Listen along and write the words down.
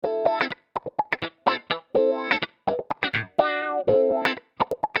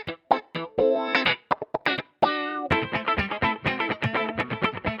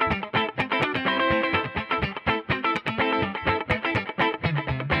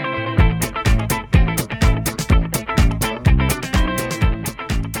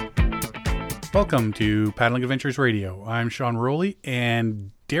Welcome to Paddling Adventures Radio. I'm Sean Rowley,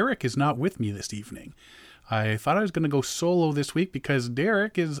 and Derek is not with me this evening. I thought I was going to go solo this week because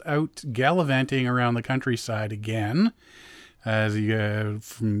Derek is out gallivanting around the countryside again. As you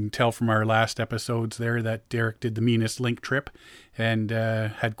tell from our last episodes there, that Derek did the meanest link trip and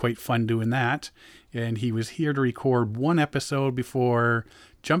had quite fun doing that. And he was here to record one episode before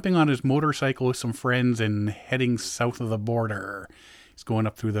jumping on his motorcycle with some friends and heading south of the border. He's going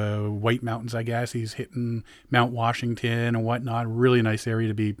up through the White Mountains, I guess. He's hitting Mount Washington and whatnot. Really nice area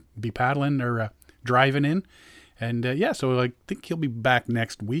to be paddling or driving in. And so I think he'll be back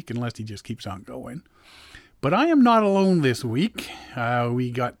next week unless he just keeps on going. But I am not alone this week. We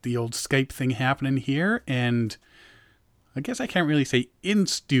got the old Skype thing happening here. And I guess I can't really say in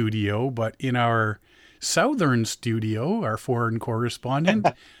studio, but in our southern studio, our foreign correspondent,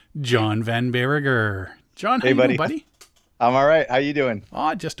 John Van Berriger. John, how you doing, buddy? I'm all right. How you doing?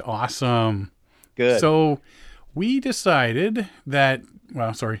 Oh, just awesome. Good. So I decided that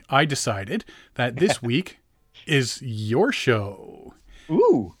this week is your show.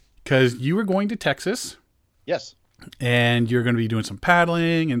 Ooh. Because you were going to Texas. Yes. And you're going to be doing some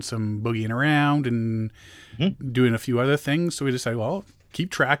paddling and some boogieing around and doing a few other things. So we decided, well, keep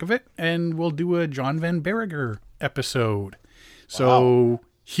track of it and we'll do a John Van Berriger episode. So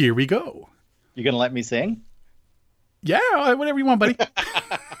Here we go. You going to let me sing? Yeah, whatever you want, buddy.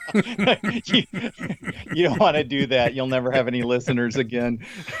 You don't want to do that. You'll never have any listeners again.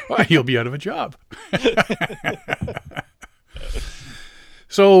 Well, you'll be out of a job.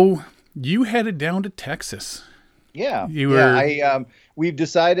 So you headed down to Texas. Yeah. We've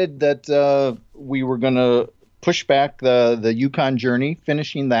decided that we were going to push back the Yukon journey,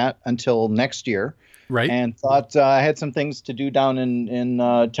 finishing that until next year. Right. And thought I had some things to do down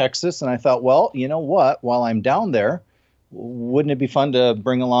in Texas. And I thought, well, you know what? While I'm down there, wouldn't it be fun to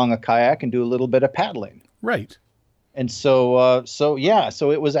bring along a kayak and do a little bit of paddling? Right. And so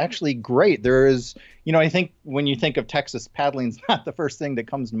it was actually great. There is, I think when you think of Texas, paddling's not the first thing that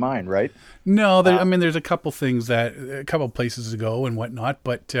comes to mind, right? No, there's a couple places to go and whatnot,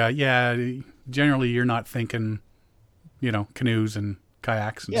 but generally you're not thinking, canoes and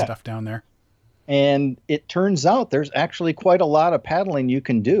kayaks and stuff down there. And it turns out there's actually quite a lot of paddling you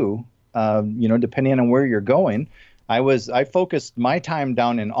can do, depending on where you're going. I focused my time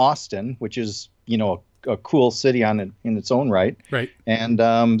down in Austin, which is, a cool city in its own right. Right. And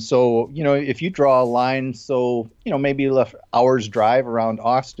if you draw a line, maybe an hour's drive around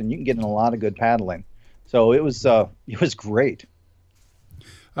Austin, you can get in a lot of good paddling. So it was great.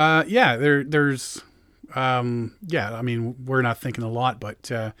 There's we're not thinking a lot,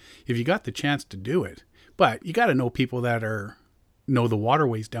 but if you got the chance to do it, but you got to know people that know the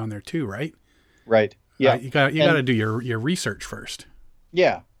waterways down there too, right? Right. Yeah. You got to do your research first.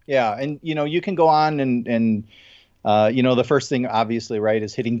 Yeah. Yeah. And, you can go on and the first thing obviously, right,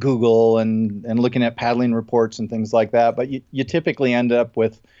 is hitting Google and looking at paddling reports and things like that. But you typically end up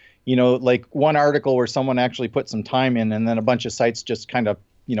with, like one article where someone actually put some time in and then a bunch of sites just kind of,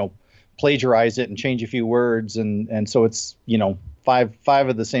 plagiarize it and change a few words. And so it's, five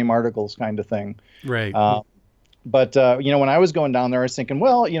of the same articles kind of thing. Right. But when I was going down there, I was thinking,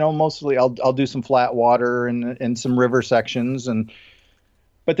 well, mostly I'll do some flat water and some river sections.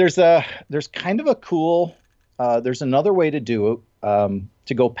 But there's kind of a cool, there's another way to do it,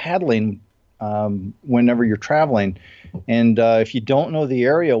 to go paddling whenever you're traveling. And if you don't know the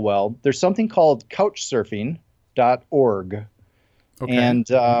area well, there's something called couchsurfing.org. Okay. And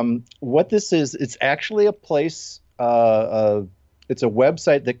what this is, it's actually a place, it's a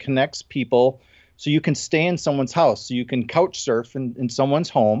website that connects people. So you can stay in someone's house. So you can couch surf in someone's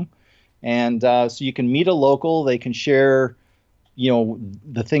home. And so you can meet a local. They can share,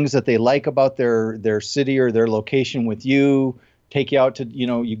 the things that they like about their city or their location with you, take you out to,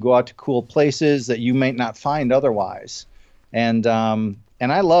 you go out to cool places that you might not find otherwise. And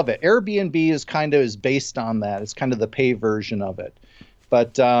I love it. Airbnb is based on that. It's kind of the pay version of it.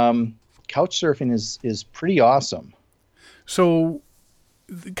 But couch surfing is pretty awesome. So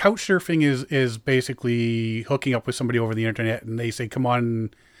couch surfing is basically hooking up with somebody over the internet and they say, come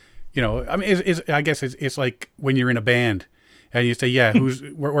on, I guess it's like when you're in a band and you say, yeah,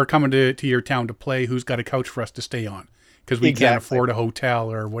 we're coming to your town to play. Who's got a couch for us to stay on? Because we can't afford a hotel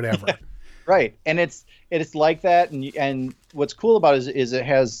or whatever. Right. And it's like that. And what's cool about it is it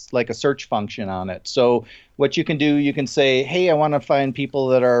has like a search function on it. So what you can do, you can say, hey, I want to find people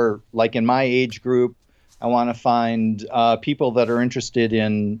that are like in my age group. I want to find people that are interested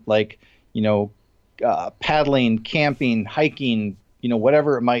in paddling, camping, hiking,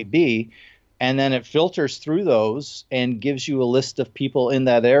 whatever it might be. and then it filters through those and gives you a list of people in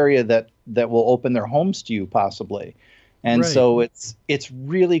that area that will open their homes to you possibly. And Right. so it's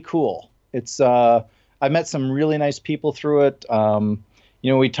really cool. It's I met some really nice people through it.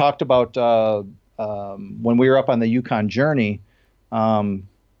 We talked about when we were up on the Yukon journey, John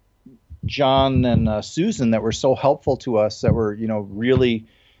and Susan that were so helpful to us, that were really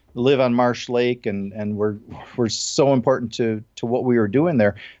live on Marsh Lake and were so important to what we were doing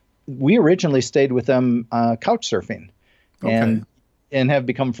there. We originally stayed with them couch surfing, Okay. and have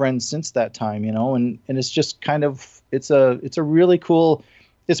become friends since that time. And it's just kind of it's a really cool.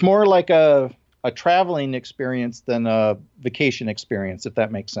 It's more like a traveling experience than a vacation experience, if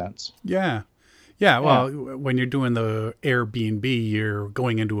that makes sense. Yeah. Yeah, well, when you're doing the Airbnb, you're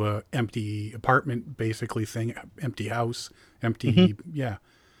going into a empty apartment, basically thing, empty house, empty, yeah.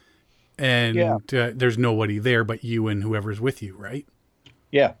 And there's nobody there but you and whoever's with you, right?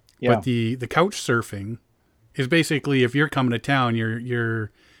 Yeah, yeah. But the couch surfing is basically, if you're coming to town,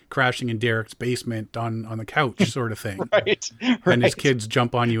 you're crashing in Derek's basement on the couch, sort of thing. Right. And his kids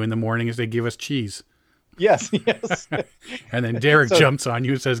jump on you in the morning as they give us cheese. Yes. And then Derek jumps on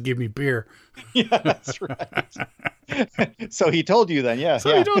you and says, "Give me beer." Yeah, that's right. So he told you then, yeah.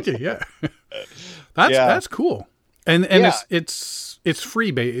 So he told you, yeah. That's cool. And it's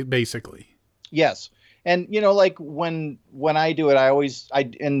free basically. Yes. And like when I do it,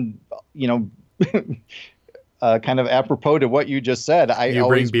 kind of apropos to what you just said, I you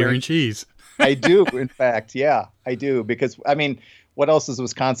always bring beer and cheese. I do, in fact. Yeah, I do, because what else is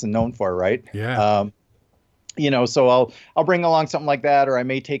Wisconsin known for, right? Yeah. So I'll bring along something like that, or I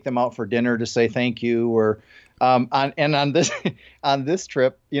may take them out for dinner to say thank you, or on this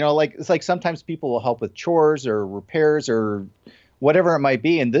trip, it's like sometimes people will help with chores or repairs or whatever it might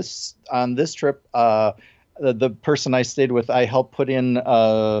be. And on this trip, the person I stayed with, I helped put in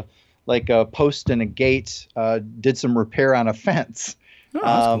like a post and a gate, did some repair on a fence. Oh,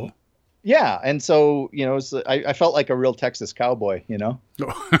 that's cool. Yeah, and so I felt like a real Texas cowboy,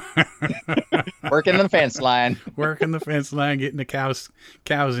 working the fence line, working the fence line, getting the cows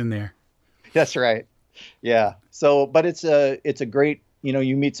in there. That's right. Yeah. So, but it's a great,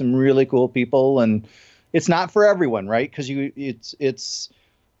 you meet some really cool people, and it's not for everyone, right? Because it's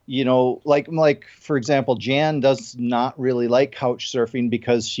like for example, Jan does not really like couch surfing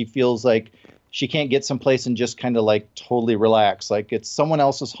because she feels like she can't get someplace and just kind of like totally relax. Like it's someone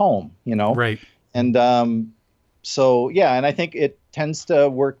else's home, Right. And so, yeah, and I think it tends to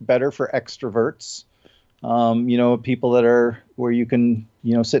work better for extroverts, people that are where you can,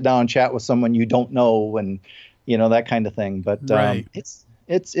 sit down and chat with someone you don't know and, that kind of thing. But right.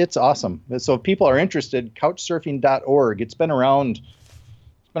 It's awesome. So if people are interested, couchsurfing.org. It's been around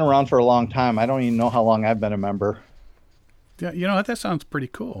for a long time. I don't even know how long I've been a member. Yeah, that sounds pretty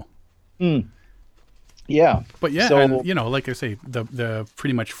cool. Yeah. But yeah, so, and, like I say, the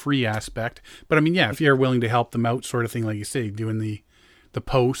pretty much free aspect. But I mean, yeah, if you're willing to help them out, sort of thing, like you say, doing the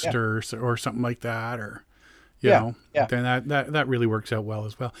post or something like that, or then that really works out well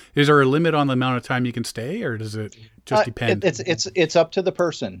as well. Is there a limit on the amount of time you can stay, or does it just depend? It's up to the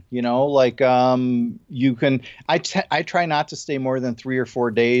person, like you can. I try not to stay more than 3 or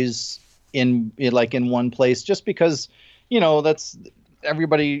 4 days in one place, just because that's.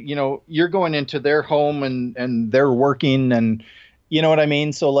 Everybody, you're going into their home and they're working, and you know what I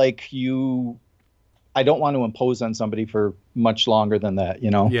mean? So like I don't want to impose on somebody for much longer than that,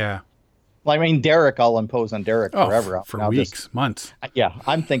 Yeah. Well, I mean, Derek, I'll impose on Derek forever. For weeks, months. Yeah.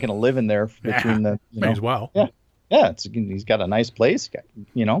 I'm thinking of living there between may as well. Yeah. Yeah. He's got a nice place,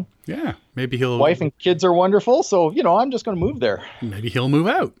 Yeah. Maybe he'll. Wife and kids are wonderful. So, I'm just going to move there. Maybe he'll move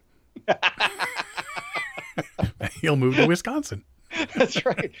out. He'll move to Wisconsin. That's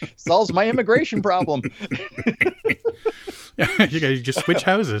right. Solves my immigration problem. You guys just switch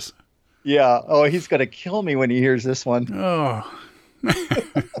houses. Yeah. Oh, he's going to kill me when he hears this one. Oh.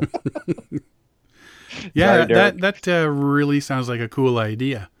 Yeah, sorry, that really sounds like a cool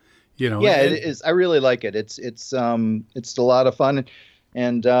idea. Yeah, it is. I really like it. It's a lot of fun,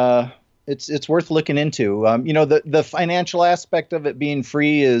 and it's worth looking into. The financial aspect of it being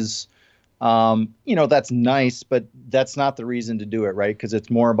free is that's nice, but that's not the reason to do it, right? Because it's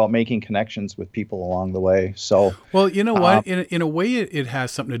more about making connections with people along the way. So, well, you know what? In a way, it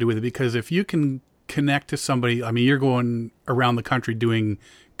has something to do with it, because if you can connect to somebody, I mean, you're going around the country doing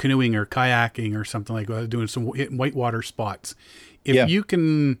canoeing or kayaking or something like that, doing some whitewater spots. If you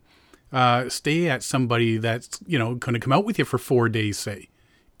can stay at somebody that's going to come out with you for 4 days, say,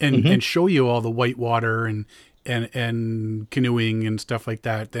 and show you all the whitewater and canoeing and stuff like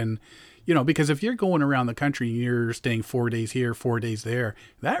that, then because if you're going around the country and you're staying 4 days here, 4 days there,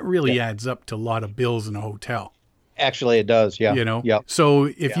 that really adds up to a lot of bills in a hotel. Actually, it does. Yeah. Yep. So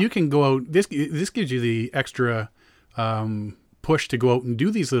if you can go out, this gives you the extra push to go out and do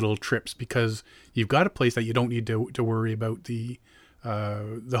these little trips, because you've got a place that you don't need to worry about the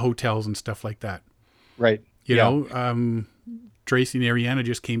hotels and stuff like that. Right. You know, Tracy and Ariana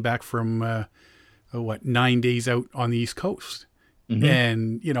just came back from 9 days out on the East Coast. Mm-hmm.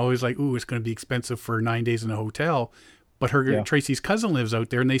 And, it was like, ooh, it's going to be expensive for 9 days in a hotel. But Tracy's cousin lives out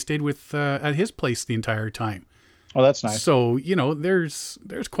there, and they stayed at his place the entire time. Oh, that's nice. So, there's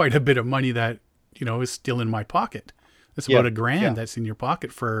quite a bit of money that, is still in my pocket. It's about $1,000 that's in your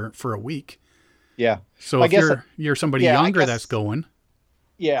pocket for a week. Yeah. So if you're somebody younger that's going.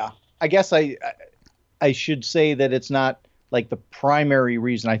 Yeah. I guess I should say that it's not like the primary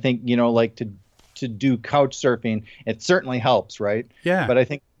reason. I think, like to do couch surfing, it certainly helps, right? Yeah. But I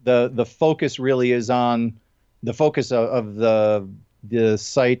think the focus really is on the focus of the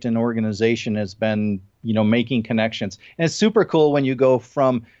site and organization has been, making connections. And it's super cool when you go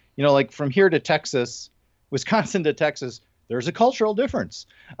from, like from here to Texas, Wisconsin to Texas, there's a cultural difference.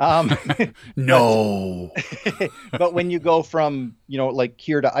 No. But when you go from, like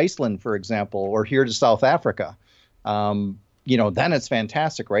here to Iceland, for example, or here to South Africa, then it's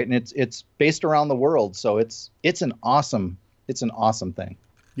fantastic, right? And it's based around the world. So it's an awesome thing.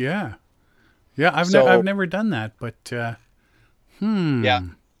 Yeah. Yeah. I've never done that, but, Yeah,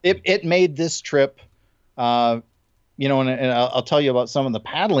 it made this trip, and I'll tell you about some of the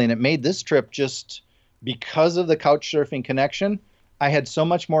paddling. It made this trip just because of the couch surfing connection. I had so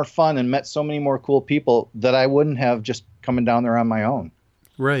much more fun and met so many more cool people that I wouldn't have just coming down there on my own.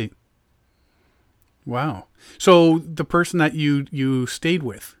 Right. Wow. So the person that you stayed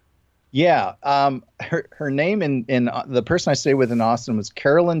with. Yeah. Her name in the person I stayed with in Austin was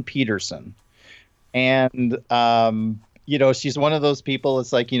Carolyn Peterson. And, she's one of those people.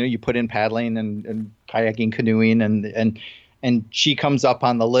 It's like, you put in paddling and kayaking, canoeing, and she comes up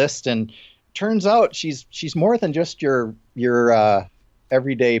on the list, and turns out she's more than just your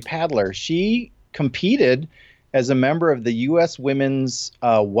everyday paddler. She competed as a member of the U.S. women's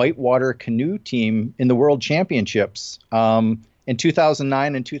whitewater canoe team in the World Championships in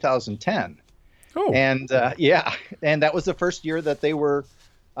 2009 and 2010. Oh, and and that was the first year that they were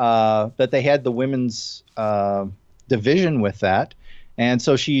that they had the women's division with that. And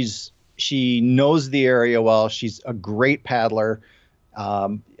so she knows the area well. She's a great paddler.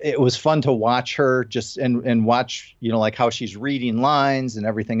 It was fun to watch her and watch, like how she's reading lines and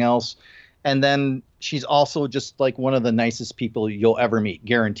everything else. And then she's also just like one of the nicest people you'll ever meet,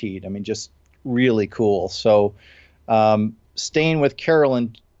 guaranteed. I mean, just really cool. So, staying with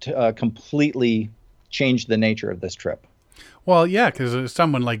Carolyn completely changed the nature of this trip. Well, yeah, because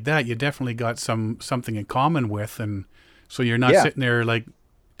someone like that, you definitely got something in common with, and so you're not sitting there like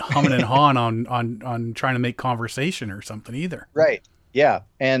humming and hawing on trying to make conversation or something either. Right. Yeah.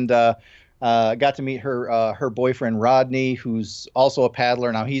 And got to meet her boyfriend Rodney, who's also a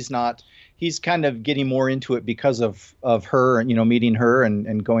paddler. Now he's kind of getting more into it because of her and meeting her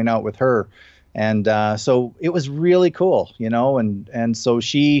and going out with her. And so it was really cool, and so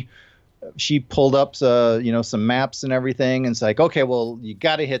she pulled up some maps and everything, and it's like, okay, well, you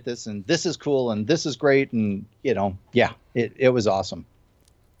got to hit this, and this is cool, and this is great, and it was awesome.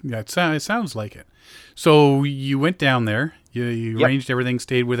 Yeah, it sounds like it. So you went down there, you arranged everything,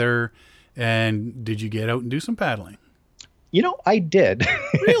 stayed with her, and did you get out and do some paddling? I did.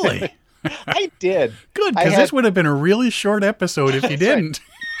 Really? I did. Good, because this would have been a really short episode if you didn't. Right.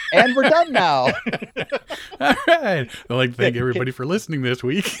 And we're done now. All right. I'd like to thank everybody for listening this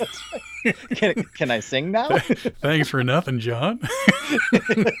week. Can I sing now? Thanks for nothing, John.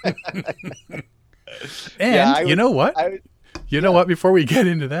 And you know what? You know what? Before we get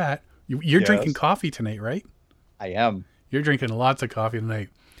into that, you're drinking coffee tonight, right? I am. You're drinking lots of coffee tonight.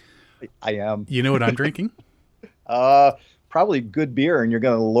 I am. You know what I'm drinking? Probably good beer, and you're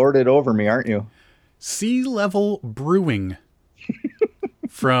going to lord it over me, aren't you? Sea Level Brewing.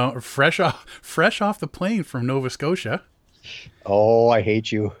 From fresh off the plane from Nova Scotia. Oh, I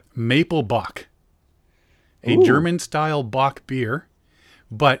hate you. Maple Bock. A German-style Bock beer.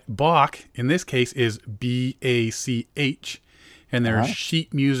 But Bock, in this case, is B-A-C-H. And there's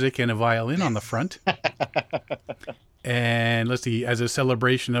sheet music and a violin on the front. And let's see, as a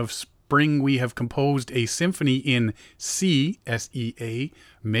celebration of spring, we have composed a symphony in C, S-E-A,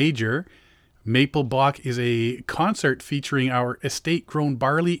 major. Maple Bock is a concert featuring our estate-grown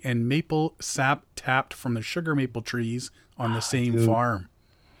barley and maple sap tapped from the sugar maple trees on the same farm.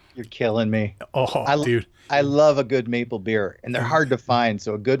 You're killing me. Oh, dude. I love a good maple beer, and they're hard to find.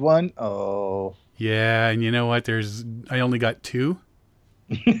 So a good one, oh. Yeah, and you know what? I only got 2.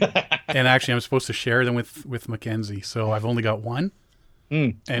 And actually, I'm supposed to share them with Mackenzie, so I've only got 1.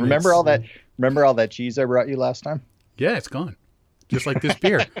 And remember all that cheese I brought you last time? Yeah, it's gone. Just like this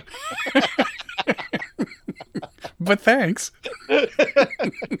beer. But thanks.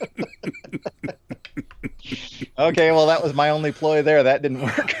 Okay, well, that was my only ploy there. That didn't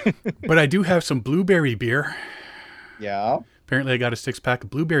work. But I do have some blueberry beer. Yeah. Apparently, I got a 6-pack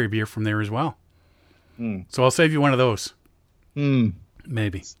of blueberry beer from there as well. So I'll save you one of those.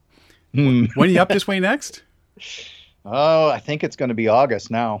 Maybe. When are you up this way next? Oh, I think it's going to be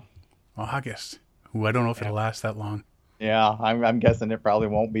August now. August. Ooh, I don't know if it'll last that long. Yeah, I'm guessing it probably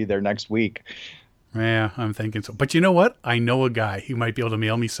won't be there next week. Yeah, I'm thinking so. But you know what? I know a guy who might be able to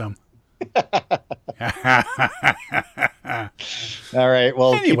mail me some. All right.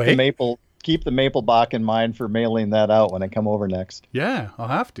 Well, anyway. keep the maple bock in mind for mailing that out when I come over next. Yeah, I'll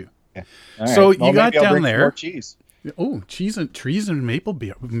have to. Yeah. All right. So well, you got maybe I'll down bring there. some more cheese. Oh, trees and maple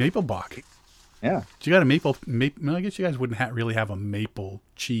bock. Yeah. You got a maple. Well, I guess you guys wouldn't really have a maple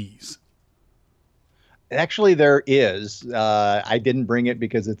cheese. Actually, there is. I didn't bring it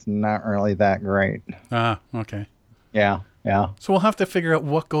because it's not really that great. Ah, okay. Yeah. So we'll have to figure out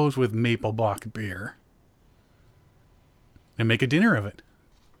what goes with maple bock beer and make a dinner of it.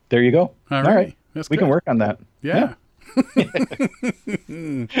 There you go. All right. We can work on that. Yeah.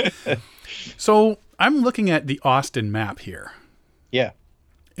 So I'm looking at the Austin map here. Yeah.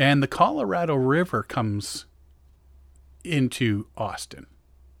 And the Colorado River comes into Austin.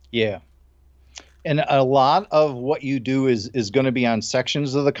 Yeah. And a lot of what you do is going to be on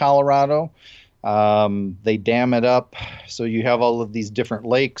sections of the Colorado. They dam it up. So you have all of these different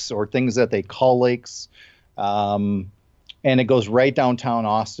lakes or things that they call lakes. And it goes right downtown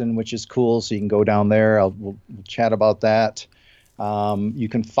Austin, which is cool. So you can go down there. We'll chat about that. You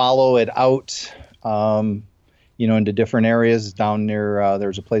can follow it out, into different areas down near,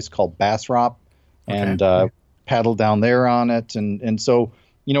 there's a place called Bastrop and paddle down there on it. And so,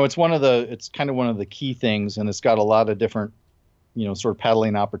 it's kind of one of the key things, and it's got a lot of different, sort of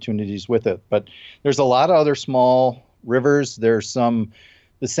paddling opportunities with it. But there's a lot of other small rivers.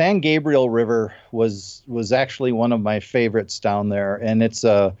 The San Gabriel River was actually one of my favorites down there. And it's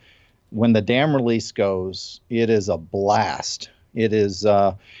when the dam release goes, it is a blast. It is,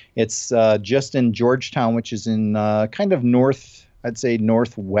 it's just in Georgetown, which is in kind of northwest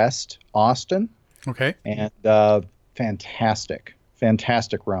Austin. Okay. And fantastic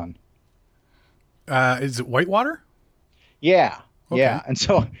run. Is it whitewater? Yeah. Okay. Yeah. And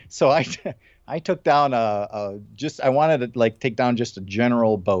so I took down I wanted to take down just a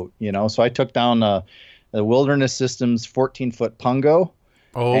general boat, so I took down the Wilderness Systems 14-foot Pungo.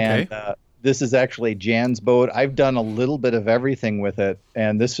 Oh, okay. And, this is actually Jan's boat. I've done a little bit of everything with it,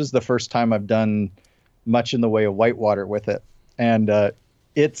 and this was the first time I've done much in the way of whitewater with it. And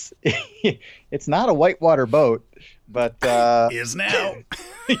it's it's not a whitewater boat, but is now.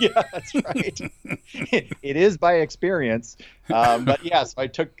 Yeah, that's right. It is by experience. But yes, I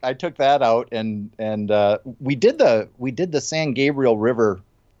took that out, and we did the San Gabriel River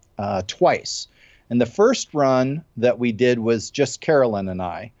twice. And the first run that we did was just Carolyn and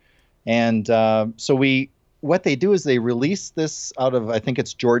I. And so what they do is they release this out of, I think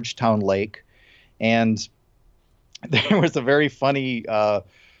it's Georgetown Lake. And there was a very funny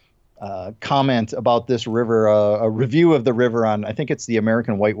comment about this river, a review of the river on, I think it's the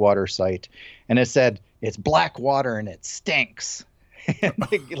American Whitewater site. And it said, it's black water and it stinks.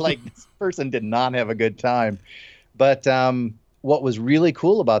 This person did not have a good time. But what was really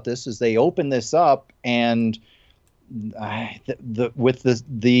cool about this is they opened this up, and with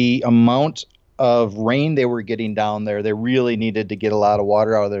the amount of rain they were getting down there, they really needed to get a lot of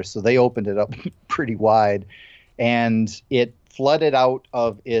water out of there. So they opened it up pretty wide, and it flooded out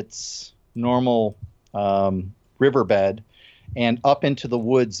of its normal riverbed and up into the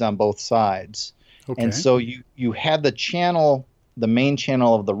woods on both sides. Okay. And so you had the main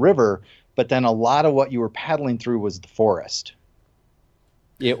channel of the river, but then a lot of what you were paddling through was the forest.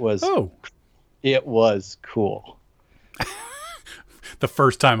 It was cool. The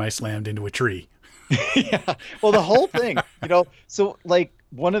first time I slammed into a tree. Yeah. Well, the whole thing, so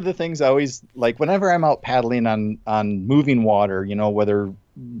one of the things I always whenever I'm out paddling on moving water,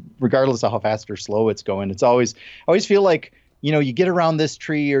 regardless of how fast or slow it's going, I always feel like, you get around this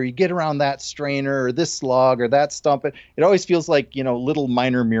tree or you get around that strainer or this log or that stump. It always feels like, little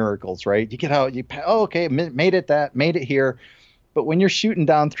minor miracles, right? You get out, okay, made it here. But when you're shooting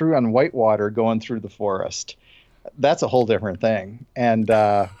down through on whitewater, going through the forest, that's a whole different thing. And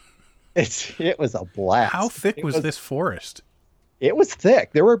It was a blast. How thick was this forest? It was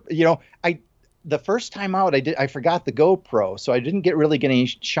thick. There were, the first time out, I forgot the GoPro, so I didn't get any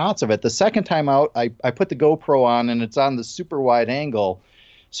shots of it. The second time out, I put the GoPro on, and it's on the super wide angle,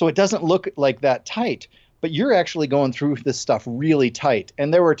 so it doesn't look like that tight. But you're actually going through this stuff really tight.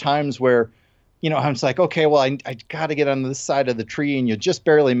 And there were times where, I was like, okay, well, I got to get on this side of the tree, and you just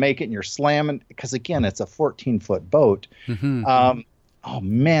barely make it, and you're slamming, because again, it's a 14-foot boat. Mm-hmm. Oh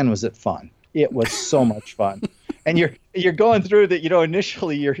man, was it fun! It was so much fun. And you're going through that,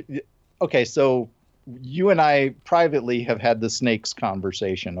 initially okay, so you and I privately have had the snakes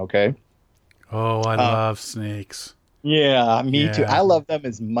conversation, okay? Oh, I love snakes. Yeah, me too. I love them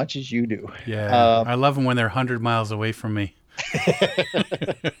as much as you do. Yeah, I love them when they're 100 miles away from me.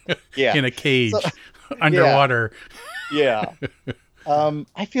 Yeah. In a cage, underwater. Yeah.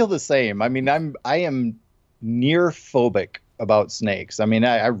 I feel the same. I mean, I am near phobic about snakes. I mean,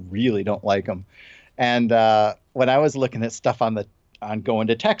 I really don't like them. And when I was looking at stuff on going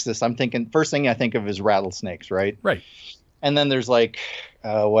to Texas, I'm thinking, first thing I think of is rattlesnakes, right? Right. And then there's there's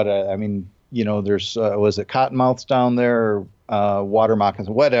was it cottonmouths down there, or water moccasins,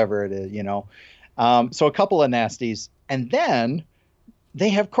 whatever it is, So a couple of nasties. And then they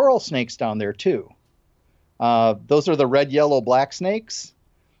have coral snakes down there too. Those are the red, yellow, black snakes.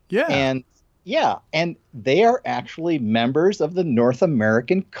 Yeah. And they are actually members of the North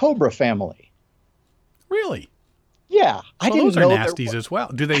American cobra family. Really? Yeah, I didn't know. Those are nasties as well.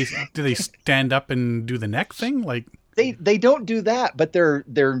 Do they stand up and do the neck thing? Like they don't do that, but they're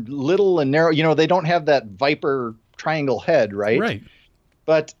little and narrow. They don't have that viper triangle head, right? Right.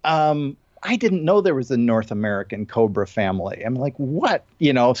 But I didn't know there was a North American cobra family. I'm like, what?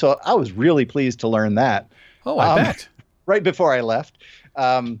 So I was really pleased to learn that. Oh, I bet. Right before I left.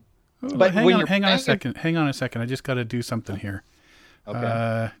 But hang on a second. Hang on a second. I just got to do something here.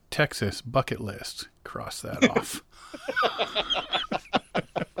 Okay. Texas bucket list. Cross that off.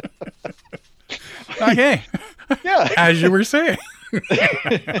 Okay. Yeah. As you were saying.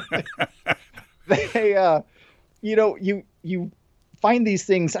 They, you find these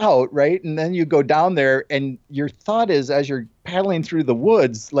things out, right? And then you go down there, and your thought is, as you're paddling through the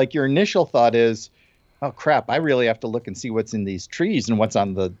woods, like your initial thought is, oh crap, I really have to look and see what's in these trees and what's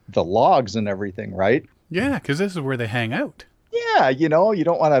on the logs and everything, right? Yeah, because this is where they hang out. Yeah, you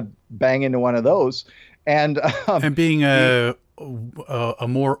don't want to bang into one of those. And being a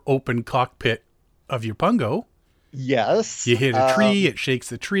more open cockpit of your Pungo. Yes. You hit a tree, it shakes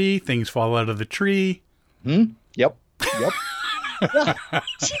the tree, things fall out of the tree. Yep. Yeah.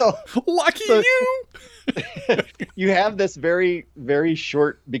 So lucky you. You have this very, very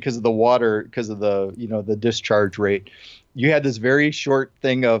short, because of the water, because of the discharge rate. You had this very short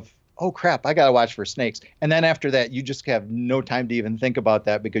thing of, oh crap, I got to watch for snakes. And then after that, you just have no time to even think about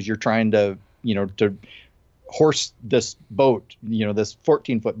that, because you're trying to horse this boat, this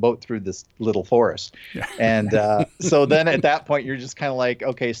 14-foot boat through this little forest. Yeah. And so then at that point, you're just kind of like,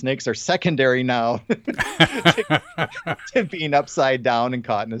 okay, snakes are secondary now to being upside down and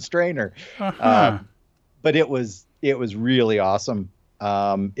caught in a strainer. Uh-huh. But it was really awesome.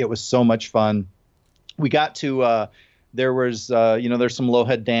 It was so much fun. We got to, there was, there's some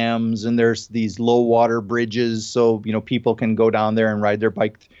low-head dams, and there's these low-water bridges. So, people can go down there and ride their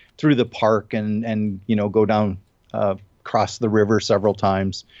bike through the park and go down, cross the river several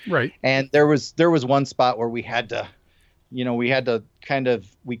times. Right. And there was one spot where we had to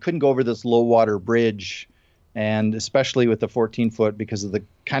we couldn't go over this low-water bridge, and especially with the 14-foot, because of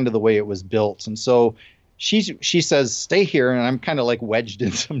the way it was built. And so she says, stay here. And I'm kind of like wedged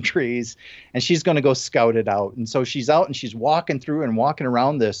in some trees, and she's going to go scout it out. And so she's out and she's walking through and walking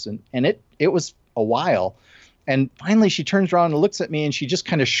around this. And it was a while. And finally she turns around and looks at me, and she just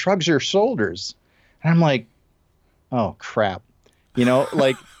kind of shrugs her shoulders. And I'm like, oh crap.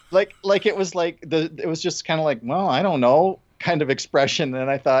 Like it was it was just kind of like, well, I don't know, kind of expression.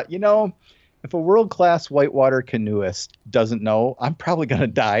 And I thought, if a world-class whitewater canoeist doesn't know, I'm probably going to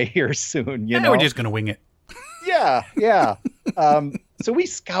die here soon. We're just going to wing it. Yeah. So we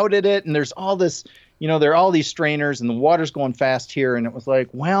scouted it, and there's all this, there are all these strainers, and the water's going fast here. And it was like,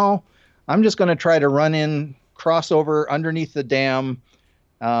 well, I'm just going to try to run in, cross over underneath the dam,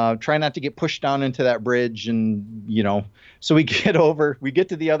 try not to get pushed down into that bridge. And, so we get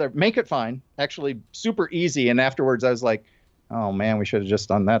to the other, make it fine, actually super easy. And afterwards I was like, oh man, we should have just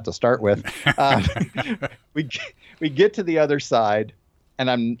done that to start with. We get to the other side,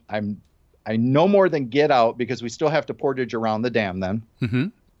 and I no more than get out, because we still have to portage around the dam then. Mm-hmm.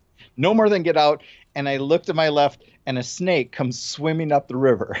 No more than get out. And I look to my left, and a snake comes swimming up the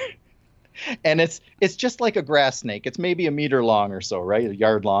river. And it's just like a grass snake. It's maybe a meter long or so, right? A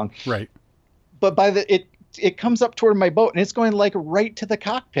yard long. Right. But it comes up toward my boat and it's going like right to the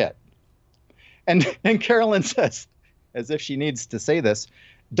cockpit. And Carolyn says, as if she needs to say this,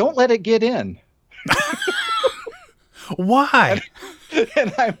 "Don't let it get in." Why?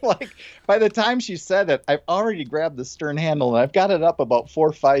 And I'm like, by the time she said it, I've already grabbed the stern handle and I've got it up about 4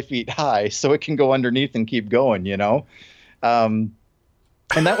 or 5 feet high so it can go underneath and keep going, you know? And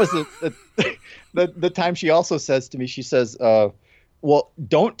that was the time she also says to me, she says, well,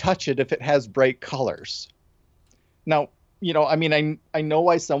 don't touch it if it has bright colors. Now, you know, I mean, I know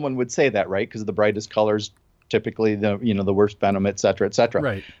why someone would say that, right? Because the brightest colors, typically the worst venom, et cetera, et cetera.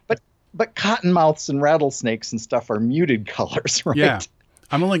 Right. But cottonmouths and rattlesnakes and stuff are muted colors, right? Yeah.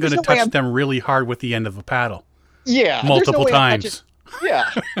 I'm only going to touch them really hard with the end of a paddle. Yeah. Multiple times.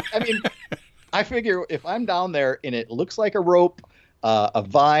 Yeah. I mean, I figure if I'm down there and it looks like a rope, a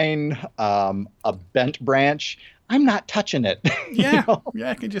vine, a bent branch, I'm not touching it. Yeah. You know? Yeah,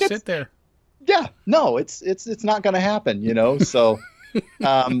 I can just sit there. Yeah. No, it's not going to happen, you know? So,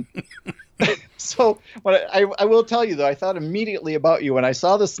 so what I will tell you, though, I thought immediately about you when I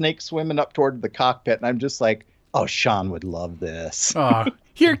saw the snake swimming up toward the cockpit, and I'm just like, oh, Sean would love this.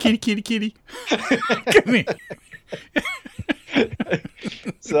 Here, kitty. Come here.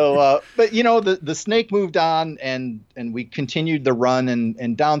 So, but you know, the snake moved on, and we continued the run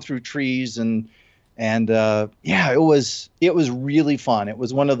and down through trees, and yeah, it was really fun. It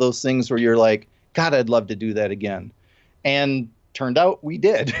was one of those things where you're like, God, I'd love to do that again, and turned out we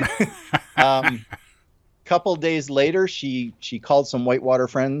did. Couple days later, she called some whitewater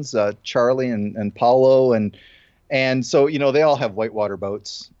friends, Charlie and Paulo, and so, you know, they all have whitewater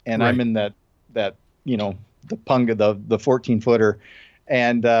boats, and right. I'm in that, you know, the Punga, the 14-footer.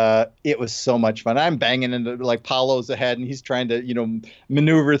 And it was so much fun. I'm banging into, like, Paulo's ahead and he's trying to, you know,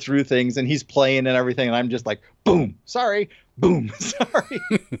 maneuver through things and he's playing and everything. And I'm just like, boom, sorry, boom, sorry.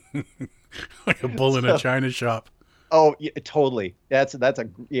 Like a bull in a china shop. Oh, yeah, totally.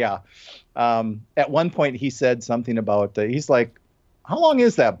 Yeah. At one point he said something about, he's like, how long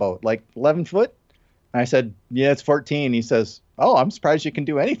is that boat? Like 11 foot? And I said, yeah, it's 14. He says, oh, I'm surprised you can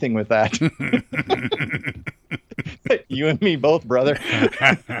do anything with that. You and me both, brother.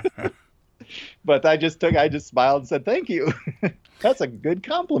 But I just smiled and said, thank you. That's a good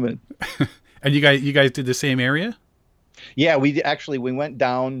compliment. And you guys did the same area? Yeah, we went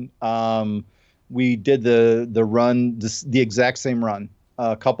down. We did the run, the exact same run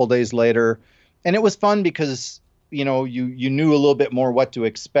a couple days later. And it was fun because, you know, you knew a little bit more what to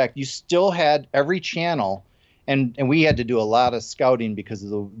expect. You still had every channel, and we had to do a lot of scouting because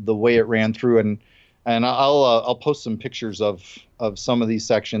of the way it ran through. And I'll post some pictures of some of these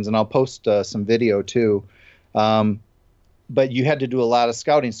sections, and I'll post some video too. But you had to do a lot of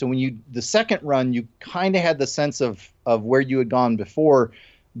scouting. So when the second run, you kind of had the sense of where you had gone before,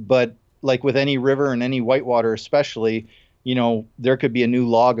 but like with any river and any whitewater especially, you know, there could be a new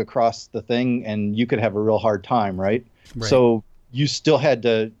log across the thing and you could have a real hard time, right? So you still had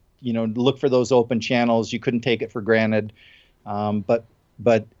to, you know, look for those open channels. You couldn't take it for granted.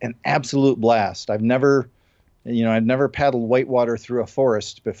 But an absolute blast. I've never paddled whitewater through a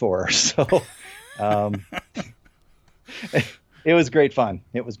forest before. So it was great fun.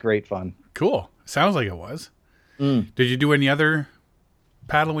 Cool. Sounds like it was. Did you do any other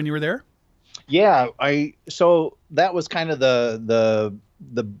paddle when you were there? Yeah, so that was kind of the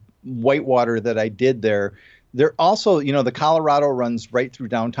whitewater that I did there. There also, you know, the Colorado runs right through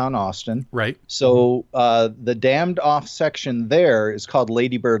downtown Austin. Right. So the dammed off section there is called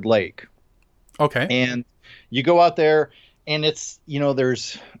Lady Bird Lake. Okay. And you go out there and it's, you know,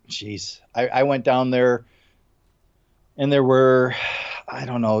 I went down there and there were, I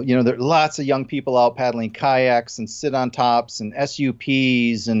don't know, you know, there are lots of young people out paddling kayaks and sit on tops and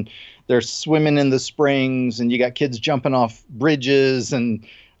SUPs, and they're swimming in the springs, and you got kids jumping off bridges, and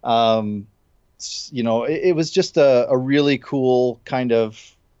you know, it was just a really cool kind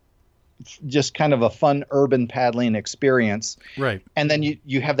of a fun urban paddling experience. Right. And then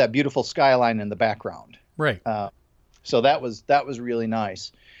you have that beautiful skyline in the background. Right. So that was really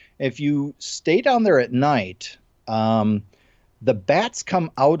nice. If you stay down there at night, the bats come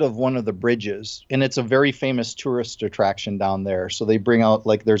out of one of the bridges, and it's a very famous tourist attraction down there. So they bring out,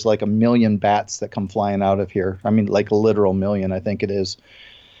 like, there's like 1 million bats that come flying out of here. I mean, like a literal million, I think it is.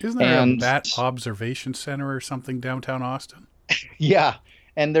 Isn't there a bat observation center or something downtown Austin? Yeah.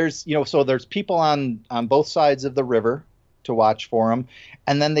 And there's, you know, so there's people on both sides of the river to watch for them.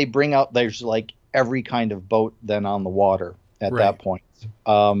 And then they bring out, there's like every kind of boat then on the water at that point.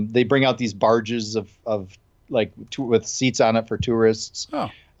 They bring out these barges of like with seats on it for tourists. Oh.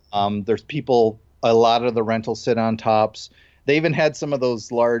 There's people. A lot of the rentals sit on tops. They even had some of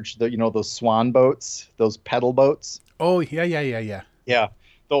those large, those swan boats, those pedal boats. Oh yeah. Yeah.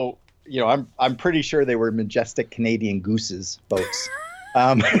 Though, I'm pretty sure they were Majestic Canadian Goose's boats.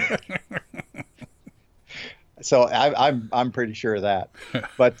 Um, so I'm pretty sure of that.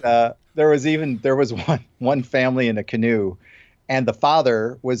 But there was one family in a canoe, and the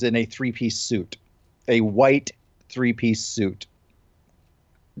father was in a 3-piece suit, a white 3-piece suit.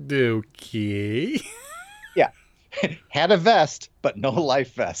 Okay. Yeah. Had a vest, but no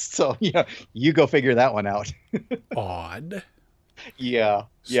life vest. So, you go figure that one out. Odd. Yeah.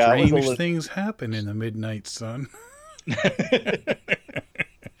 Strange things happen in the midnight sun.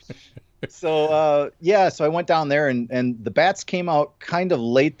 So I went down there and the bats came out kind of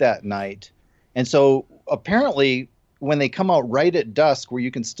late that night. And so apparently when they come out right at dusk where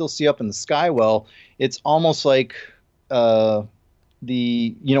you can still see up in the sky well, it's almost like when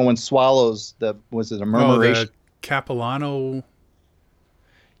swallows, was it a murmuration? The Capilano.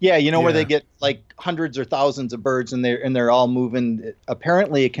 Yeah, where they get like hundreds or thousands of birds and they're all moving.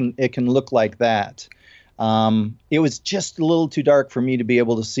 Apparently it can look like that. It was just a little too dark for me to be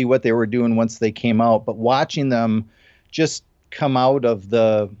able to see what they were doing once they came out, but watching them just come out of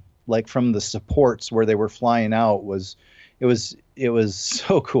from the supports where they were flying out was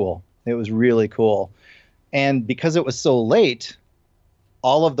so cool. It was really cool. And because it was so late,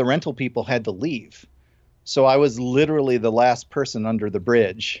 all of the rental people had to leave. So I was literally the last person under the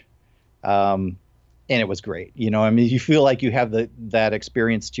bridge. And it was great. You feel like you have that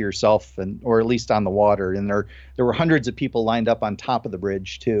experience to yourself or at least on the water. And there were hundreds of people lined up on top of the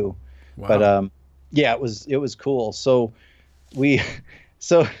bridge too. Wow. But, it was cool. So I'm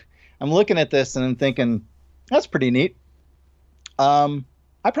looking at this and I'm thinking, that's pretty neat. I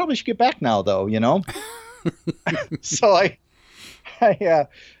probably should get back now though, So I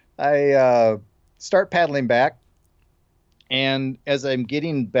start paddling back, and as I'm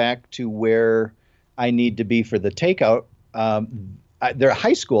getting back to where I need to be for the takeout, their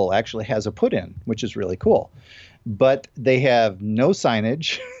high school actually has a put-in, which is really cool, but they have no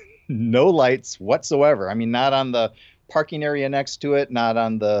signage, no lights whatsoever. I mean, not on the parking area next to it, not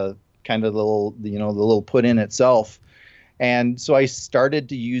on the kind of the little put-in itself. And so I started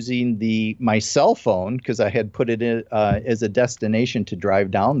to using my cell phone because I had put it in as a destination to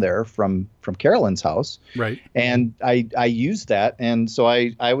drive down there from Carolyn's house. Right. And I used that. And so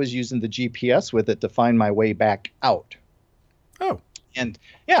I was using the GPS with it to find my way back out. Oh. And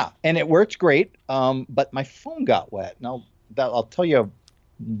yeah, and it worked great. But my phone got wet. Now I'll tell you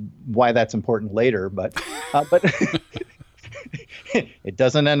why that's important later, but it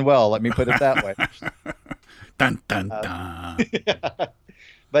doesn't end well. Let me put it that way. Dun, dun, dun.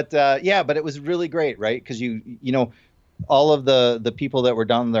 But it was really great, right? Because all of the people that were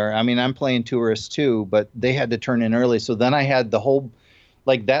down there. I mean, I'm playing tourists too, but they had to turn in early. So then I had the whole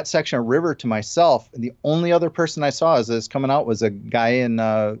that section of river to myself. And the only other person I saw as this coming out was a guy in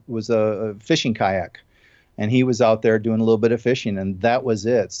was a fishing kayak, and he was out there doing a little bit of fishing, and that was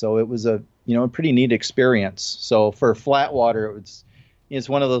it. So it was a pretty neat experience. So for flat water, it's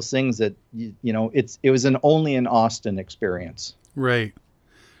one of those things that it was only an Austin experience. Right.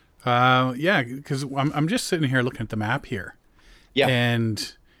 Because I'm just sitting here looking at the map here. Yeah.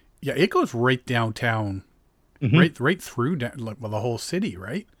 And it goes right downtown, right through the whole city,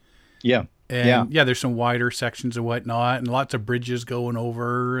 right? Yeah. And there's some wider sections and whatnot, and lots of bridges going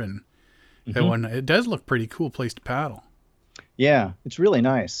over, and it does look pretty cool place to paddle. Yeah, it's really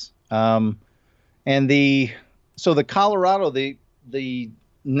nice. And the Colorado, the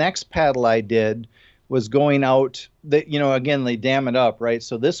next paddle I did was going out, again, they dam it up, right?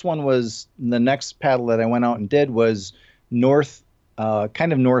 So this one was the next paddle that I went out and did was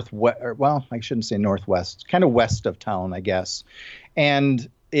kind of northwest, well, I shouldn't say northwest, kind of west of town, I guess. And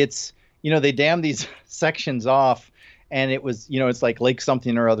it's, they dammed these sections off, and it was, it's like lake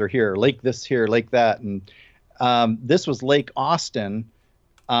something or other here, lake this here, lake that. And this was Lake Austin.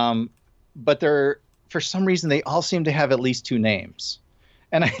 But for some reason, they all seem to have at least two names.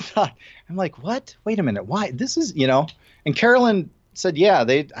 And I'm like, what? Wait a minute. Why? This is, and Carolyn said, yeah,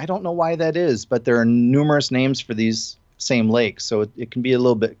 I don't know why that is, but there are numerous names for these same lakes. So it can be a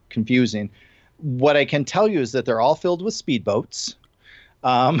little bit confusing. What I can tell you is that they're all filled with speedboats.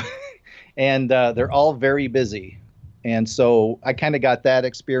 And they're all very busy. And so I kind of got that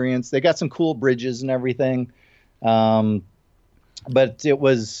experience. They got some cool bridges and everything. But it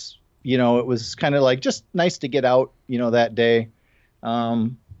was, it was kind of like just nice to get out, that day.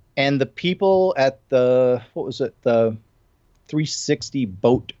 And the people at the 360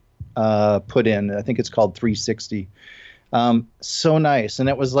 boat put in, I think it's called 360. So nice. And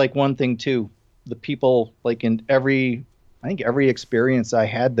it was like one thing too. The people, like I think every experience I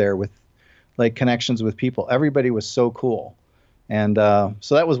had there with like connections with people, everybody was so cool. And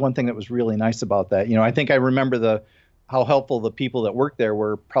so that was one thing that was really nice about that. I think I remember how helpful the people that worked there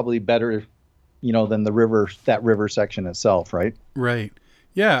were, probably better, than that river section itself, right? Right.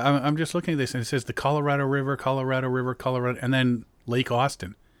 Yeah, I'm just looking at this, and it says the Colorado River, Colorado, and then Lake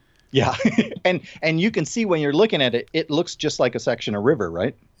Austin. Yeah, and you can see when you're looking at it, it looks just like a section of river,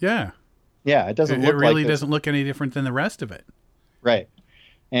 right? Yeah. Yeah, it doesn't. It really doesn't look any different than the rest of it. Right.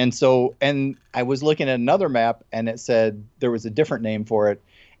 And I was looking at another map, and it said there was a different name for it,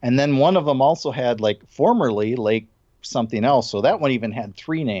 and then one of them also had like formerly Lake something else, so that one even had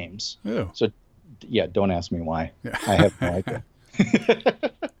 3 names. Oh. So, yeah, don't ask me why. Yeah. I have no idea.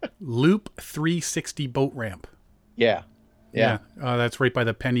 Loop 360 boat ramp. Yeah. That's right by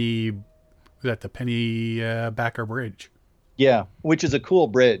the Penny. Is that the Penny Backer Bridge? Yeah, which is a cool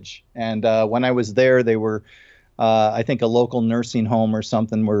bridge. And when I was there, they were, I think, a local nursing home or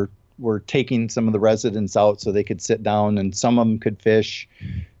something were taking some of the residents out so they could sit down, and some of them could fish,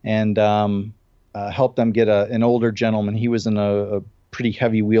 and help them get an older gentleman. He was in a pretty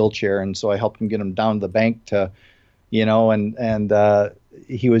heavy wheelchair, and so I helped him get him down to the bank to, and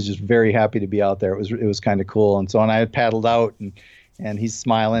he was just very happy to be out there. It was kind of cool. And so, and I had paddled out, and he's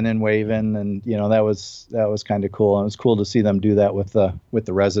smiling and waving, and that was kind of cool. And it was cool to see them do that with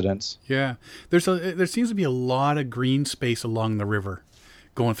the residents. Yeah, there seems to be a lot of green space along the river,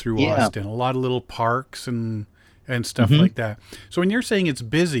 going through Austin. A lot of little parks and stuff like that. So when you're saying it's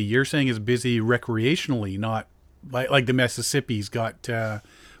busy recreationally, not like the Mississippi's got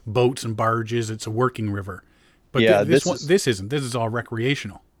boats and barges. It's a working river. But yeah, this isn't. This is all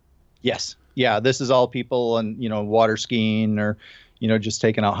recreational. Yes. Yeah, this is all people and, water skiing or, just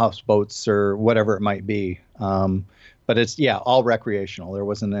taking out houseboats or whatever it might be. But it's, all recreational. There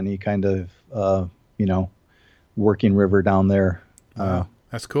wasn't any kind of, working river down there. Wow,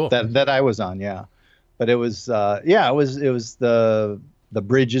 that's cool. That I was on, yeah. But it was, it was the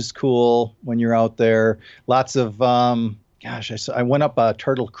bridge is cool when you're out there. Lots of, I went up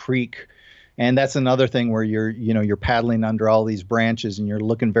Turtle Creek. And that's another thing where you're paddling under all these branches and you're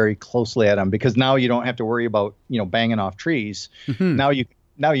looking very closely at them, because now you don't have to worry about, banging off trees. Mm-hmm.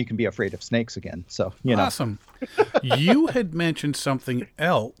 Now you can be afraid of snakes again. So, Awesome. You had mentioned something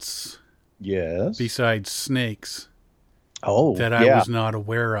else. Yes. Besides snakes. Oh, that I was not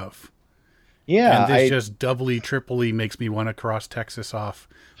aware of. Yeah. And this just doubly, triply makes me want to cross Texas off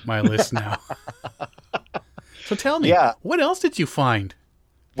my list now. So tell me, what else did you find?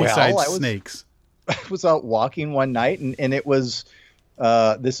 Besides snakes. I was out walking one night, and it was,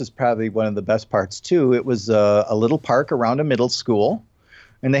 this is probably one of the best parts too. It was a little park around a middle school,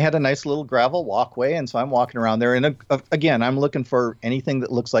 and they had a nice little gravel walkway. And so I'm walking around there, and again, I'm looking for anything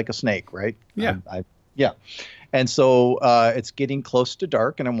that looks like a snake, right? Yeah. Yeah. And so it's getting close to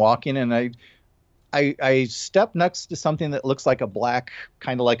dark, and I'm walking, and I step next to something that looks like a black,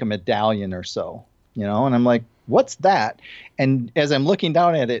 kind of like a medallion or so, and I'm like, what's that? And as I'm looking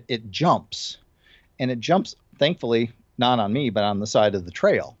down at it, it jumps. And it jumps, thankfully, not on me, but on the side of the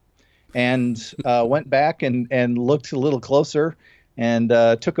trail. And went back and looked a little closer and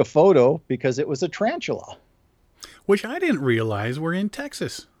took a photo, because it was a tarantula. Which I didn't realize were in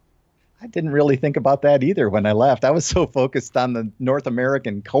Texas. I didn't really think about that either when I left. I was so focused on the North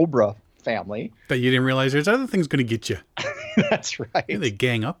American cobra family. But you didn't realize there's other things going to get you. That's right. Yeah, they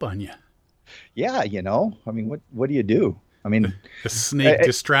gang up on you. Yeah, I mean, what do you do? I mean, the snake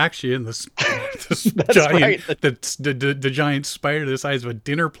distracts you, and the giant, right. the giant spider the size of a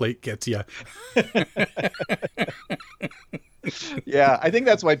dinner plate gets you. Yeah, I think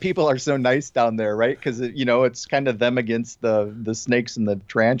that's why people are so nice down there, right? Because it's kind of them against the snakes and the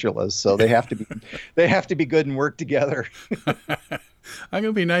tarantulas, so they have to be good and work together. I'm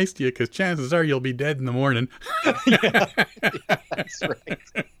gonna be nice to you because chances are you'll be dead in the morning. Yeah, that's right.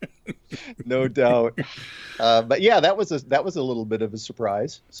 No doubt. But yeah, that was a little bit of a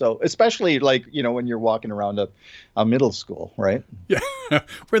surprise. So especially when you're walking around a middle school, right? Yeah,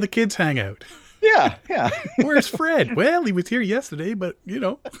 where the kids hang out. Yeah. Where's Fred? Well, he was here yesterday, but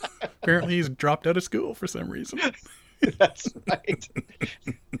apparently he's dropped out of school for some reason. That's right.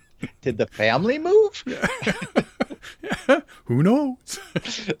 Did the family move? Yeah. Who knows?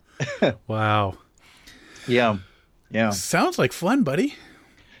 Wow. Yeah. Sounds like fun, buddy.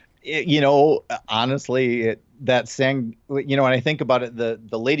 Honestly, when I think about it,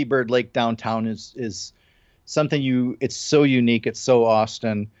 the Lady Bird Lake downtown is something it's so unique. It's so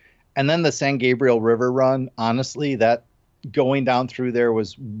Austin. And then the San Gabriel River run, honestly, that going down through there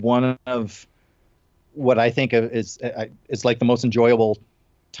was one of what I think of is like the most enjoyable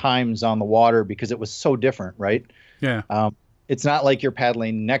times on the water because it was so different, right? Yeah. It's not like you're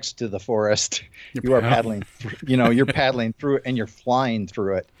paddling next to the forest. You are paddling, you're paddling through it and you're flying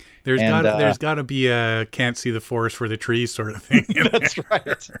through it. There's got to be a can't see the forest for the trees sort of thing. That's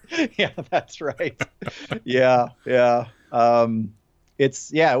right. Yeah, that's right. Yeah.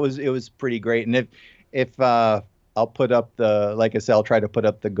 It was pretty great. And if I'll put up like I said, I'll try to put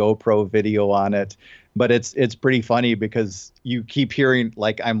up the GoPro video on it, but it's pretty funny because you keep hearing,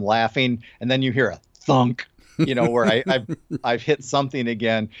 like, I'm laughing and then you hear a thunk, where I've hit something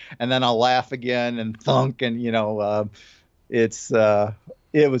again, and then I'll laugh again and thunk, and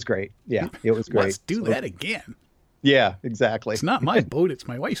it was great. Yeah, it was great. Let's do that again. Yeah, exactly. It's not my boat; it's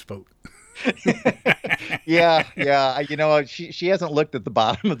my wife's boat. Yeah. She hasn't looked at the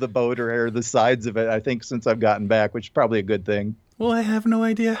bottom of the boat or the sides of it, I think, since I've gotten back, which is probably a good thing. Well, I have no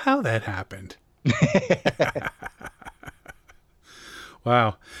idea how that happened.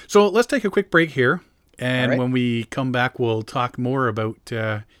 Wow. So let's take a quick break here. And when we come back, we'll talk more about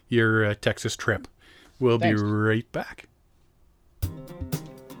your Texas trip. We'll be right back.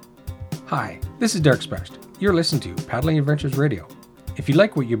 Hi, this is Derek Sprest. You're listening to Paddling Adventures Radio. If you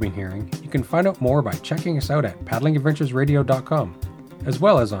like what you've been hearing, you can find out more by checking us out at paddlingadventuresradio.com, as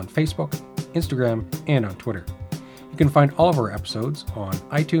well as on Facebook, Instagram, and on Twitter. You can find all of our episodes on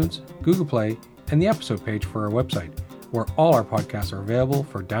iTunes, Google Play, and the episode page for our website, where all our podcasts are available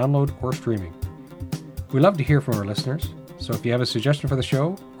for download or streaming. We love to hear from our listeners, so if you have a suggestion for the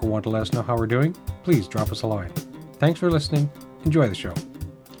show or want to let us know how we're doing, please drop us a line. Thanks for listening. Enjoy the show.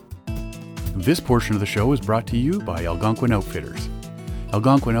 This portion of the show is brought to you by Algonquin Outfitters.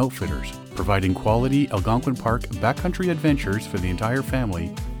 Algonquin Outfitters, providing quality Algonquin Park backcountry adventures for the entire family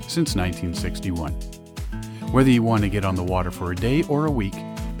since 1961. Whether you want to get on the water for a day or a week,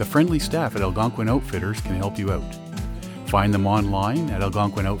 the friendly staff at Algonquin Outfitters can help you out. Find them online at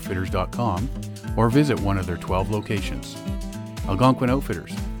algonquinoutfitters.com or visit one of their 12 locations. Algonquin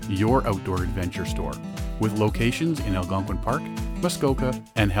Outfitters, your outdoor adventure store, with locations in Algonquin Park, Muskoka,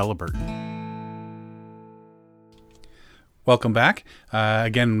 and Halliburton. Welcome back.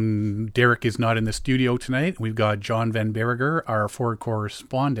 Again, Derek is not in the studio tonight. We've got John Van Berger, our Ford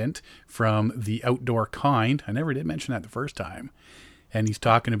correspondent from The Outdoor Kind. I never did mention that the first time. And he's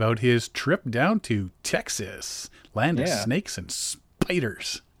talking about his trip down to Texas, land of snakes and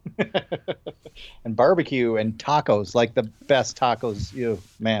spiders. And barbecue and tacos, like the best tacos.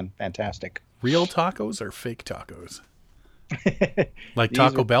 Man, fantastic. Real tacos or fake tacos? Like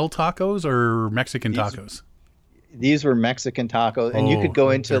Taco Bell tacos or Mexican tacos? These were Mexican tacos, and you could go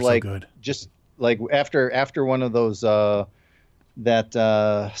into like just like after one of those that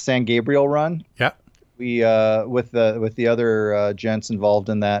San Gabriel run. Yeah, we with the other gents involved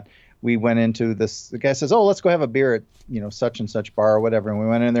in that, we went into this. The guy says, "Oh, let's go have a beer at such and such bar or whatever," and we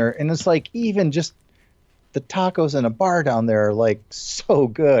went in there, and it's like even just the tacos in a bar down there are like so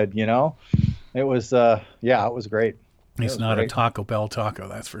good. It was it was great. It's not a Taco Bell taco,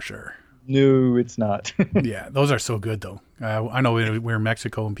 that's for sure. No, it's not. Yeah, those are so good, though. I know we're in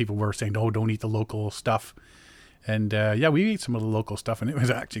Mexico, and people were saying, "Oh, don't eat the local stuff." And we ate some of the local stuff, and it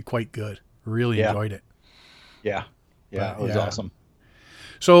was actually quite good. Really enjoyed it. Yeah, it was awesome.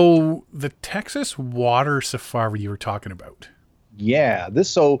 So the Texas water safari you were talking about. Yeah,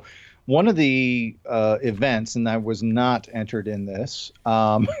 one of the events, and I was not entered in this,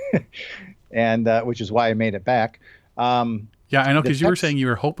 and which is why I made it back. Yeah, I know, because you were saying you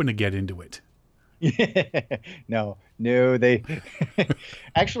were hoping to get into it. No, they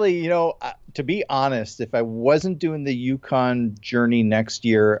actually, to be honest, if I wasn't doing the Yukon journey next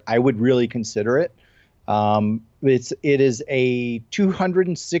year, I would really consider it. It is a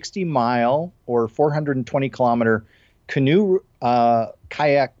 260 mile or 420 kilometer canoe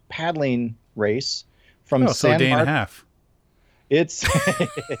kayak paddling race from a day and a half. It's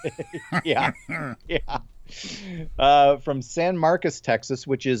yeah. From San Marcos, Texas,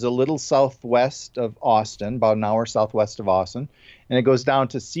 which is a little southwest of Austin, about an hour southwest of Austin. And it goes down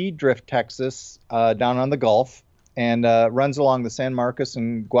to Seadrift, Texas, down on the Gulf, and runs along the San Marcos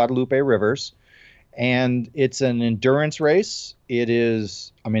and Guadalupe rivers. And it's an endurance race.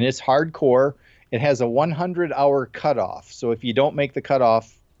 It's hardcore. It has a 100-hour cutoff. So if you don't make the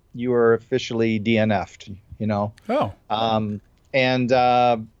cutoff, you are officially DNF'd, Oh.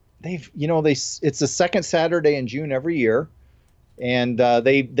 It's the second Saturday in June every year, and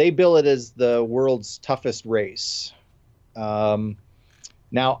they bill it as the world's toughest race.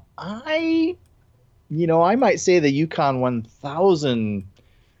 Now I might say the Yukon 1000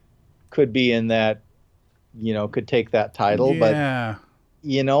 could be in that, could take that title,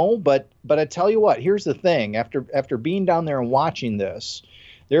 but I tell you what, here's the thing. After being down there and watching this,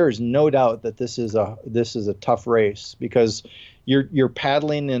 there is no doubt that this is a tough race, because you're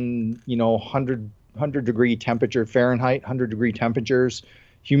paddling in 100 degree temperature Fahrenheit, 100 degree temperatures.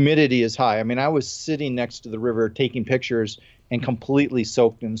 Humidity is high. I mean, I was sitting next to the river taking pictures and completely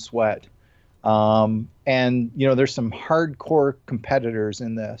soaked in sweat. And there's some hardcore competitors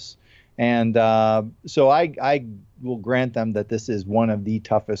in this, and so I will grant them that this is one of the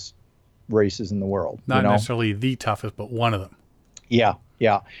toughest races in the world. Not necessarily the toughest, but one of them. Yeah.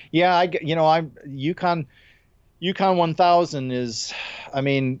 I'm Yukon 1000 is, I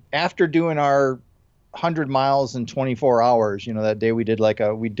mean, after doing our 100 miles in 24 hours, that day we did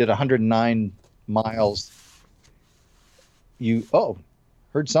 109 miles.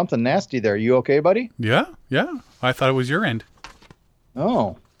 Heard something nasty there. You okay, buddy? Yeah. I thought it was your end.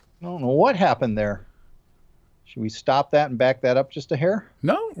 Oh, I don't know what happened there. Should we stop that and back that up just a hair?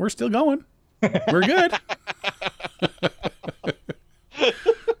 No, we're still going. We're good.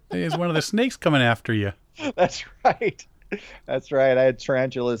 There's one of the snakes coming after you. That's right. I had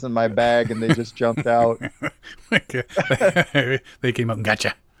tarantulas in my bag and they just jumped out. They came up and got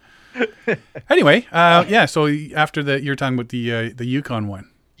you. Anyway, so after you're talking about the Yukon one.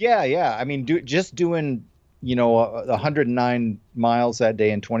 Yeah. I mean, just doing 109 miles that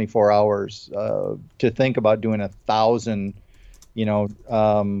day in 24 hours. To think about doing 1,000,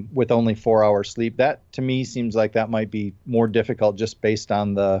 with only 4 hours sleep, that to me seems like that might be more difficult just based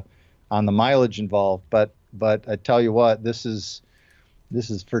on the mileage involved. But I tell you what, this is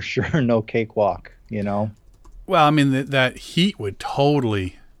for sure no cakewalk. Well, I mean that heat would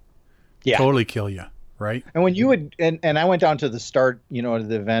totally kill you, right? And when you would, and I went down to the start, of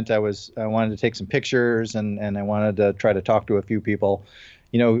the event, I wanted to take some pictures and I wanted to try to talk to a few people.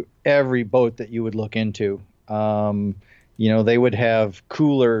 Every boat that you would look into, they would have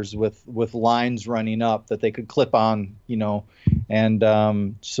coolers with lines running up that they could clip on,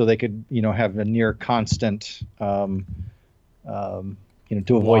 and so they could, have a near constant, to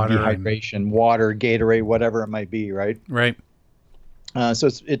avoid dehydration, water, Gatorade, whatever it might be, right? Right. So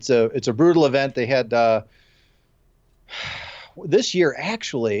it's a brutal event. They had this year,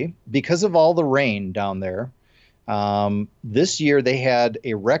 actually, because of all the rain down there. This year they had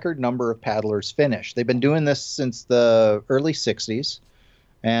a record number of paddlers finish. They've been doing this since the early 60s,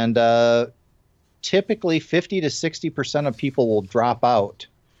 and typically 50 to 60% of people will drop out.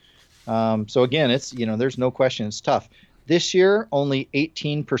 So again, it's there's no question it's tough. This year, only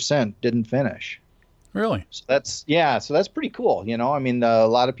 18% didn't finish. Really? So that's pretty cool. I mean, a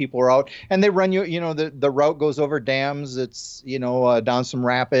lot of people are out, and they run the route goes over dams. It's down some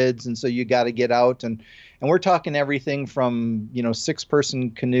rapids, and so you got to get out, and we're talking everything from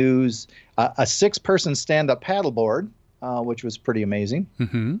 6-person canoes, a 6-person stand-up paddleboard, which was pretty amazing.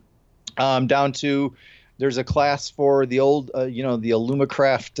 Mm-hmm. Down to there's a class for the old the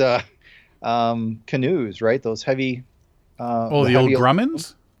Alumacraft canoes, right? Those heavy. The old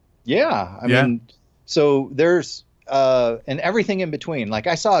Grummins. Yeah, I mean. So there's and everything in between. Like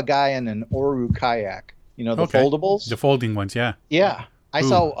I saw a guy in an Oru kayak, the foldables. The folding ones, yeah. Yeah. I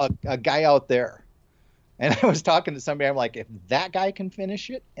saw a guy out there. And I was talking to somebody, I'm like, if that guy can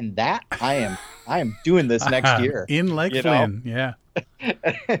finish it and that, I am doing this next year. In Lake Flynn, yeah.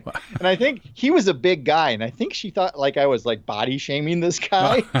 And I think he was a big guy, and I think she thought like I was like body shaming this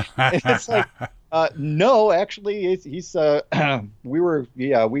guy. And it's like no, actually, he's we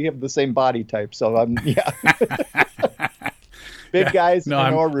have the same body type, so I'm big guys. No,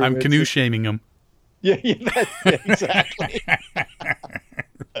 I'm canoe shaming him. Yeah, exactly.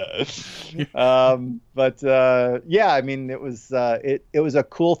 I mean, it was a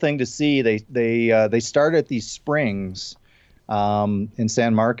cool thing to see. They started these springs in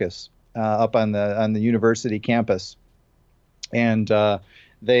San Marcos up on the university campus, and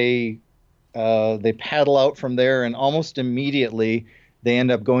they paddle out from there, and almost immediately they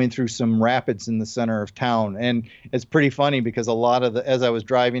end up going through some rapids in the center of town. And it's pretty funny because as I was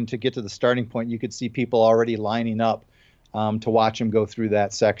driving to get to the starting point, you could see people already lining up to watch them go through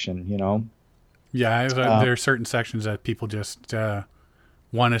that section, Yeah, there are certain sections that people just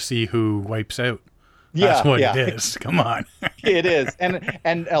want to see who wipes out. That's what it is. Come on. It is.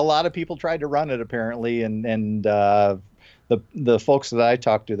 And a lot of people tried to run it apparently, and the folks that I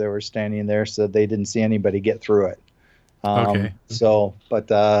talked to that were standing there said they didn't see anybody get through it. Okay. So,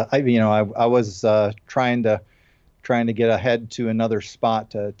 but I was trying to get ahead to another spot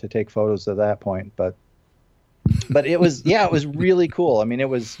to take photos at that point, but it was really cool. I mean, it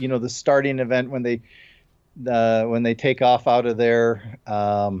was the starting event when they take off out of there.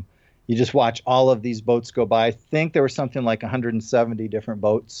 you just watch all of these boats go by. I think there was something like 170 different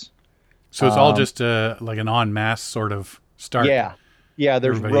boats. So it's all just like an en masse sort of start. Yeah. Yeah,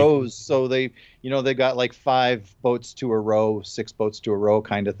 there's Everybody. rows. So they got like 5 boats to a row, 6 boats to a row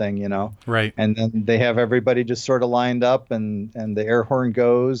kind of thing, Right. And then they have everybody just sort of lined up, and the air horn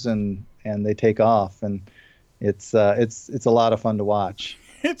goes, and they take off, and it's a lot of fun to watch.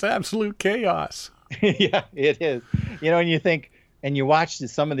 It's absolute chaos. Yeah, it is. And you think, and you watch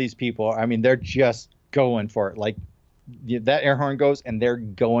some of these people, I mean, they're just going for it. Like that air horn goes and they're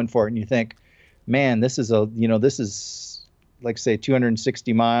going for it. And you think, man, this is like say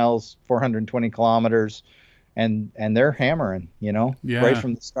 260 miles, 420 kilometers, and they're hammering, right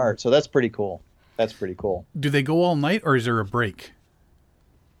from the start. So that's pretty cool. Do they go all night, or is there a break?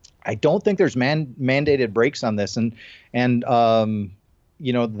 I don't think there's mandated breaks on this. And the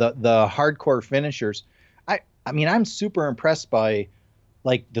hardcore finishers, I mean, I'm super impressed by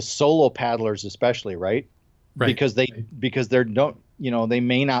like the solo paddlers, especially, right? Because they're don't, they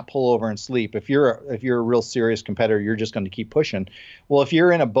may not pull over and sleep. If you're a real serious competitor, you're just going to keep pushing. Well, if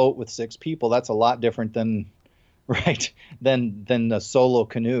you're in a boat with 6 people, that's a lot different than a solo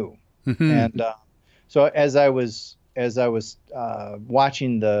canoe. Mm-hmm. And so as I was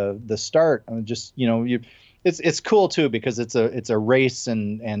watching the start, I'm just, it's cool too, because it's a race,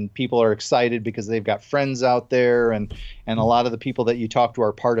 and people are excited because they've got friends out there, and a lot of the people that you talk to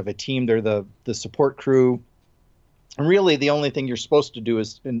are part of a team. They're the support crew. And really the only thing you're supposed to do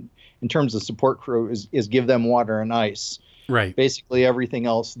is in terms of support crew is give them water and ice. Right. Basically everything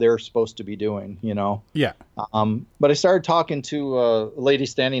else they're supposed to be doing, Yeah. But I started talking to a lady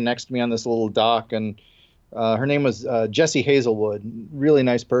standing next to me on this little dock, and her name was Jessie Hazelwood, really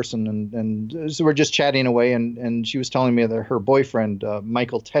nice person. And so we're just chatting away, and she was telling me that her boyfriend,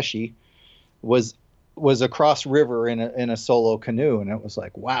 Michael Teshi, was across river in a solo canoe. And it was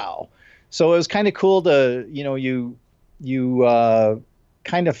like, wow. So it was kind of cool to, you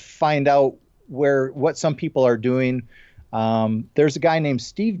kind of find out what some people are doing. There's a guy named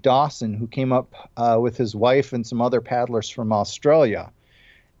Steve Dawson who came up with his wife and some other paddlers from Australia.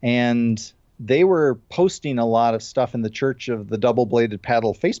 And they were posting a lot of stuff in the Church of the Double Bladed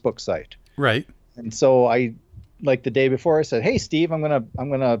Paddle Facebook site. Right. And so I, like the day before, I said, hey, Steve, I'm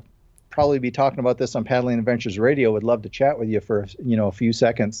gonna probably be talking about this on Paddling Adventures Radio. Would love to chat with you for, a few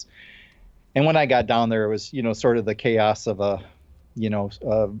seconds. And when I got down there, it was, sort of the chaos of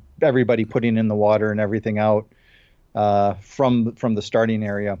everybody putting in the water and everything out from the starting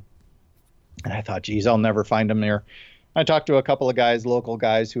area. And I thought, geez, I'll never find them there. I talked to a couple of guys, local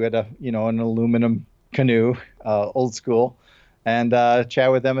guys, who had an aluminum canoe, old school, and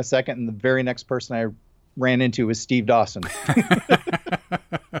chat with them a second. And the very next person I ran into was Steve Dawson.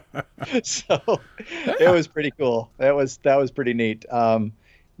 So it was pretty cool. That was pretty neat.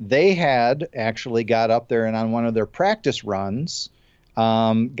 They had actually got up there, and on one of their practice runs,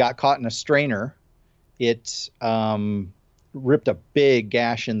 got caught in a strainer. It ripped a big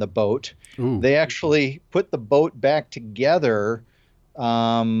gash in the boat. Ooh. They actually put the boat back together.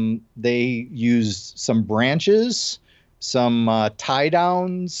 They used some branches, some tie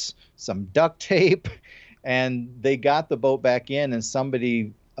downs, some duct tape, and they got the boat back in, and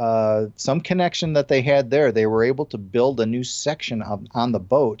somebody, some connection that they had there, they were able to build a new section on the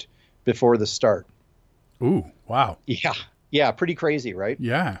boat before the start. Ooh, wow. Yeah, pretty crazy, right?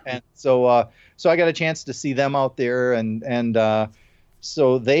 Yeah. And so I got a chance to see them out there, and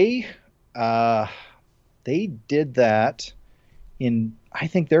so they did that in, I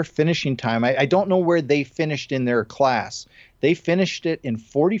think, their finishing time. I don't know where they finished in their class. They finished it in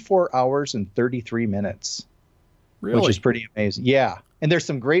 44 hours and 33 minutes. Really? Which is pretty amazing. Yeah. And there's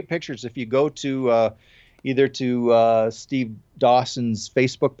some great pictures. If you go to either to Steve Dawson's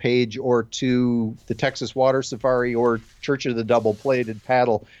Facebook page or to the Texas Water Safari or Church of the Double Bladed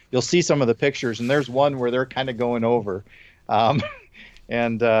Paddle, you'll see some of the pictures. And there's one where they're kind of going over.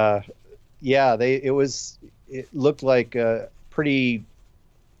 It looked like a pretty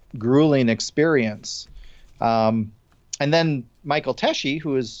grueling experience. And then Michael Teshi,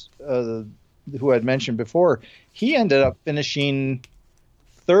 who I'd mentioned before, he ended up finishing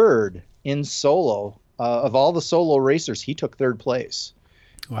third in solo. Of all the solo racers, he took third place.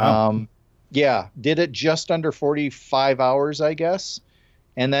 Wow. Did it just under 45 hours, I guess.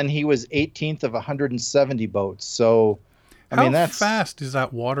 And then he was 18th of 170 boats. So, how fast is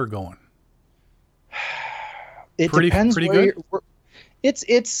that water going? It depends. Pretty good. It's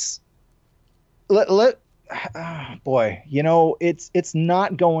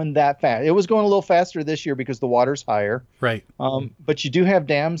not going that fast. It was going a little faster this year because the water's higher. Right. But you do have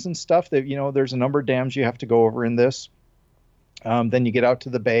dams and stuff that, there's a number of dams you have to go over in this. Then you get out to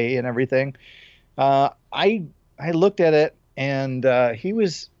the bay and everything. I looked at it, and he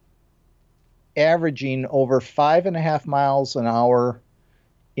was averaging over 5.5 miles an hour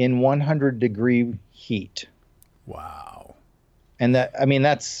in 100-degree heat. Wow. And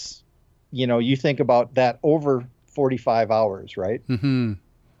that's, you think about that over 45 hours, right? Mm-hmm.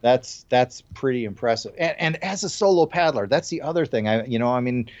 That's pretty impressive. And as a solo paddler, that's the other thing.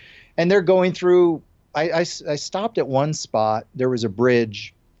 And they're going through. I stopped at one spot. There was a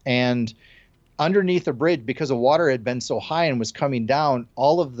bridge, and underneath the bridge, because the water had been so high and was coming down,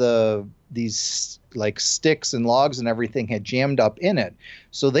 all of these like sticks and logs and everything had jammed up in it.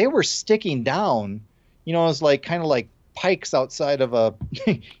 So they were sticking down. It was like kind of like pikes outside of a,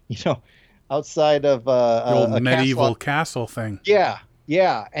 outside of the old a medieval castle thing. Yeah.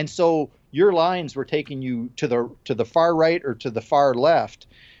 Yeah. And so your lines were taking you to the far right or to the far left.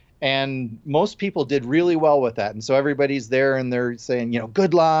 And most people did really well with that. And so everybody's there and they're saying,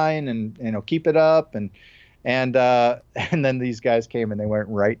 good line and, keep it up. And then these guys came and they went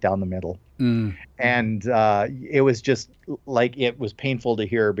right down the middle. Mm. And it was just like, it was painful to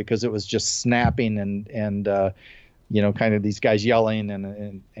hear because it was just snapping and kind of these guys yelling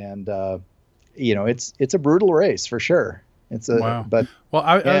and it's a brutal race for sure. Wow. But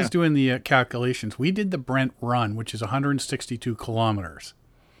I was doing the calculations. We did the Brent Run, which is 162 kilometers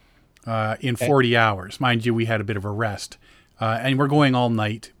in 40 hours. Mind you, we had a bit of a rest, and we're going all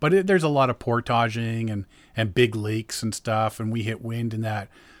night. But there's a lot of portaging and big lakes and stuff, and we hit wind and that.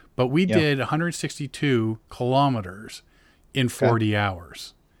 But we did 162 kilometers in 40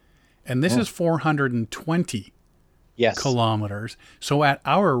 hours, and this is 420 kilometers. So at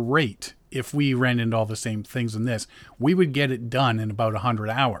our rate, if we ran into all the same things in this, we would get it done in about 100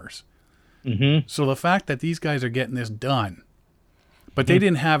 hours. Mm-hmm. So the fact that these guys are getting this done, but they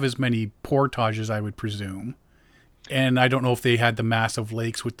didn't have as many portages, I would presume. And I don't know if they had the massive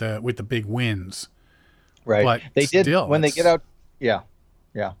lakes with the big winds. Right. But they did still, when they get out. Yeah.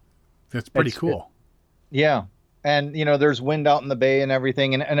 Yeah. That's pretty cool. Yeah. And, there's wind out in the bay and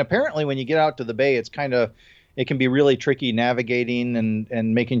everything. And apparently when you get out to the bay, it can be really tricky navigating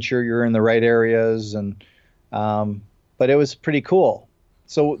and making sure you're in the right areas. But it was pretty cool.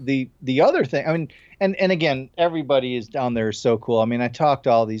 So the other thing, and again, everybody is down there is so cool. I talked to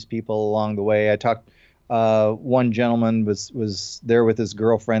all these people along the way. I talked, one gentleman was there with his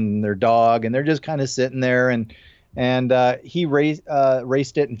girlfriend and their dog, and they're just kind of sitting there and he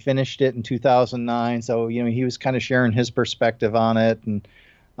raced it and finished it in 2009. So, he was kind of sharing his perspective on it. And,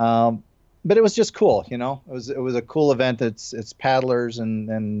 but it was just cool, it was a cool event. It's paddlers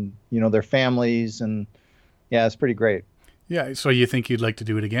and their families, and yeah, it's pretty great. Yeah. So you think you'd like to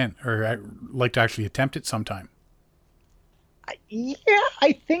do it again, or like to actually attempt it sometime? Yeah,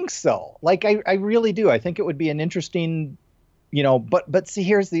 I think so. Like, I really do. I think it would be an interesting, but see,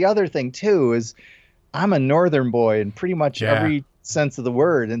 here's the other thing too, is I'm a northern boy in pretty much every sense of the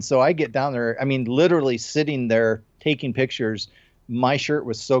word. And so I get down there, literally sitting there taking pictures. My shirt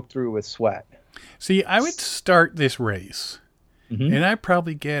was soaked through with sweat. See, I would start this race, and I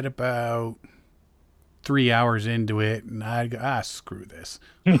probably get about 3 hours into it, and I'd go, screw this.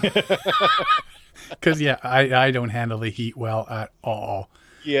 Because, I don't handle the heat well at all.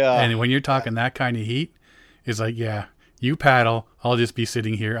 Yeah. And when you're talking that kind of heat, it's like, you paddle, I'll just be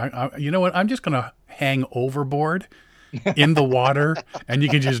sitting here. You know what? I'm just going to hang overboard in the water, and you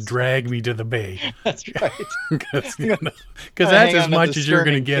can just drag me to the bay. That's right. Because that's as much as you're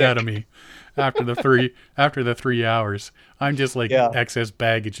going to get out of me after the 3 hours. I'm just like excess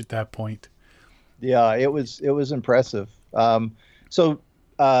baggage at that point. Yeah, it was impressive. So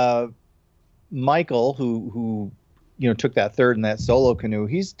Michael, who took that third in that solo canoe,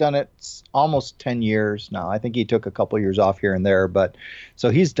 he's done it almost 10 years now. I think he took a couple years off here and there, but so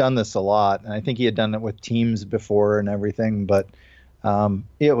he's done this a lot. And I think he had done it with teams before and everything, but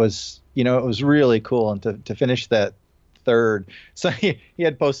it was really cool. And to finish that third, so he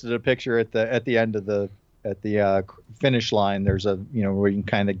had posted a picture at the end of the finish line. There's a, where you can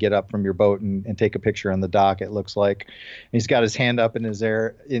kind of get up from your boat and take a picture on the dock, it looks like. And he's got his hand up in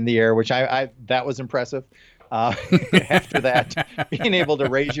the air, which I that was impressive. After that, being able to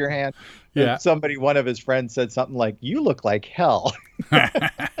raise your hand. Yeah. One of his friends said something like, "You look like hell."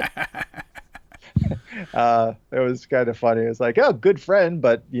 It was kind of funny. It was like, oh, good friend.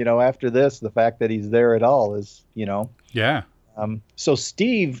 But, after this, the fact that he's there at all is, Yeah. So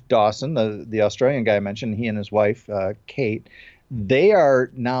Steve Dawson, the Australian guy I mentioned, he and his wife, Kate, they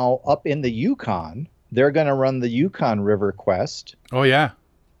are now up in the Yukon. They're going to run the Yukon River Quest. Oh, yeah.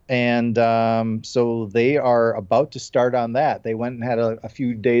 And so they are about to start on that. They went and had a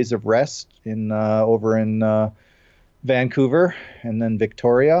few days of rest over in Vancouver, and then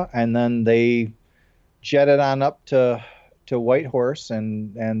Victoria, and then they jetted on up to Whitehorse,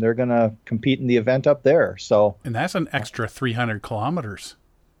 and they're going to compete in the event up there. So, and that's an extra 300 kilometers.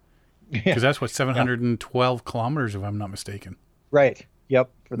 Yeah. Because that's what 712 kilometers, if I'm not mistaken. Right. Yep.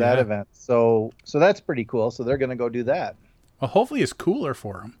 For that event. So that's pretty cool. So they're going to go do that. Well, hopefully it's cooler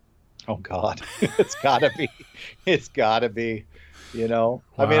for them. Oh God, it's gotta be. It's gotta be. You know.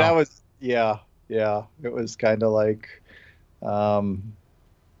 Wow. I mean, I was. Yeah. It was kind of like.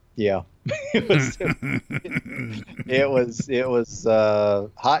 Yeah. It was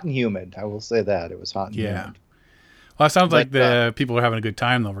hot and humid. I will say that it was hot and humid. Well, it sounds like the people are having a good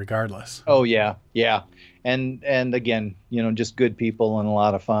time though, regardless. Oh yeah, and again, just good people and a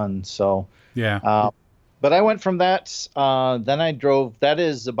lot of fun. So yeah. But I went from that. Then I drove. That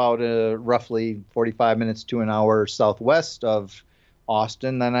is about roughly 45 minutes to an hour southwest of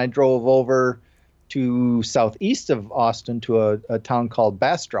Austin. Then I drove over to southeast of Austin to a town called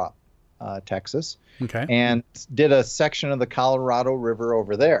Bastrop, Texas. Okay. And did a section of the Colorado River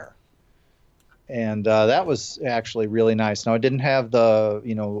over there. And that was actually really nice. Now, it didn't have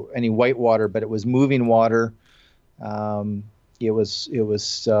any white water, but it was moving water. It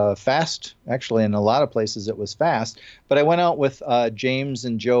was fast. Actually, in a lot of places, it was fast. But I went out with James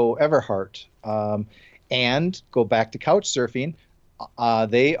and Joe Everhart, and go back to couch surfing.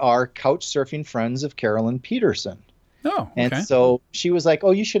 They are couch surfing friends of Carolyn Peterson. Oh, okay. And so she was like,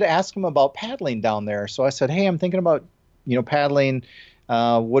 "Oh, you should ask him about paddling down there." So I said, "Hey, I'm thinking about, paddling.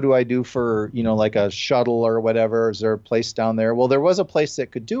 What do I do for, like a shuttle or whatever? Is there a place down there?" Well, there was a place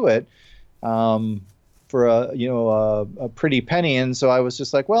that could do it for a pretty penny. And so I was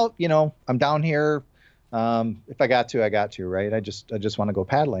just like, well, I'm down here. If I got to, I got to, right? I just want to go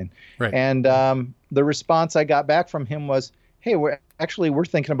paddling. Right. And the response I got back from him was, "Hey, we're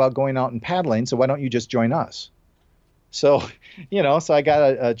thinking about going out and paddling. So why don't you just join us?" So, so I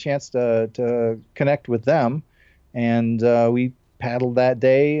got a chance to connect with them, and we paddled that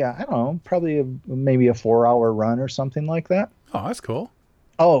day. I don't know, probably maybe a 4-hour run or something like that. Oh, that's cool.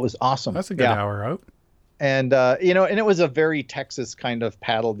 Oh, it was awesome. That's a good hour out. And and it was a very Texas kind of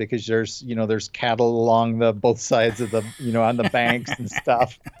paddle because there's cattle along both sides of the on the banks and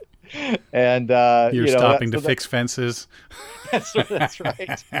stuff. And you're stopping to fix fences. That's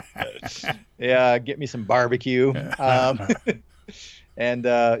right. Yeah, get me some barbecue. And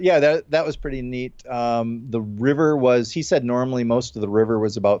that was pretty neat. The river was, he said, normally most of the river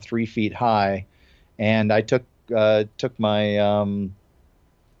was about 3 feet high, and I took my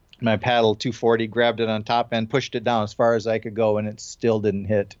my paddle 240, grabbed it on top end, pushed it down as far as I could go, and it still didn't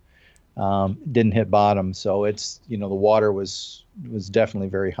hit bottom. So it's the water was definitely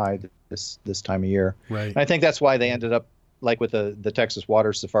very high this time of year. Right. And I think that's why they ended up like with the Texas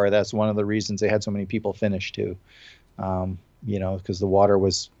Water Safari. That's one of the reasons they had so many people finish too. Because the water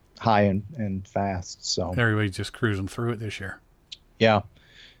was high and fast. So everybody's just cruising through it this year. Yeah.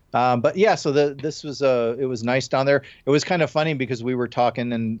 But yeah, so this was it was nice down there. It was kind of funny because we were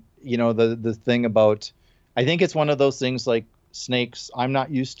talking, and the thing about, I think it's one of those things like snakes. I'm not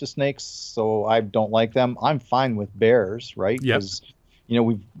used to snakes, so I don't like them. I'm fine with bears, right? Yes.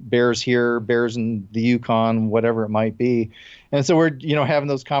 We've bears here, bears in the Yukon, whatever it might be. And so we're having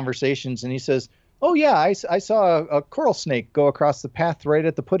those conversations, and he says, "Oh yeah, I saw a coral snake go across the path right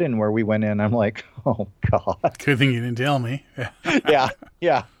at the put-in where we went in." I'm like, "Oh God." Good thing you didn't tell me. Yeah.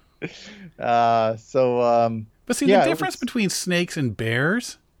 But see, the difference between snakes and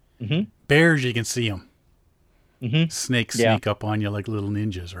bears, mm-hmm. Bears, you can see them. Mm-hmm. Snakes sneak up on you like little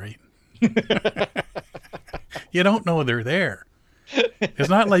ninjas, right? You don't know they're there. It's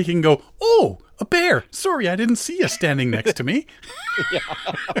not like you can go, "Oh, a bear. Sorry, I didn't see you standing next to me." Yeah.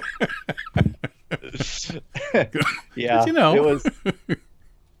 It was.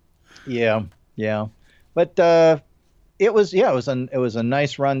 Yeah. But it was a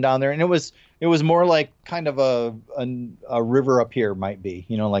nice run down there, and it was more like kind of a river up here might be,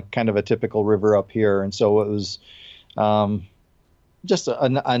 like kind of a typical river up here, and so it was just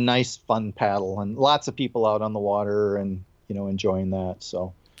a nice fun paddle, and lots of people out on the water and enjoying that.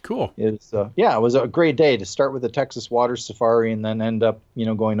 So cool. It was a great day to start with the Texas Water Safari and then end up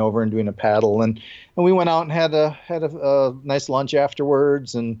going over and doing a paddle, and we went out and had a nice lunch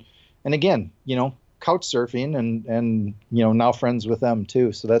afterwards, and again couch surfing and now friends with them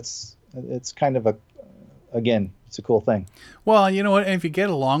too. So it's kind of it's a cool thing. Well, if you get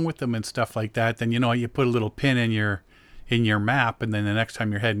along with them and stuff like that, then you put a little pin in your map, and then the next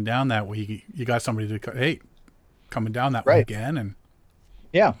time you're heading down that way, you got somebody to hey, coming down that way again, and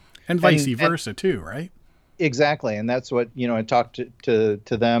and vice versa too, right? Exactly, and that's what I talked to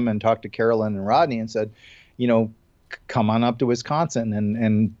them and talked to Carolyn and Rodney and said, come on up to Wisconsin,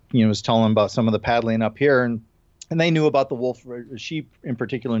 and was telling them about some of the paddling up here, and they knew about the Wolf. She in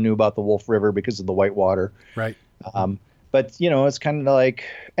particular knew about the Wolf River because of the white water. Right. But it's kind of like,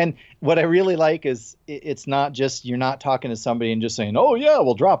 and what I really like is it's not just, you're not talking to somebody and just saying, oh yeah,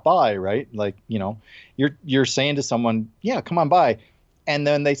 we'll drop by, right? Like, you're saying to someone, yeah, come on by. And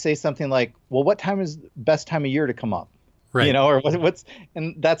then they say something like, well, what time is best time of year to come up? Right. Or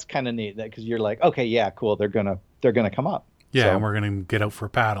and that's kind of neat, that because you're like, okay, yeah, cool. They're going to come up. Yeah. So, and we're going to get out for a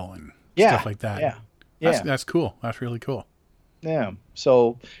paddle and stuff like that. Yeah. That's cool. That's really cool. Yeah.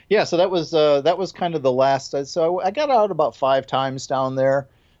 So that was kind of the last. So I got out about 5 times down there,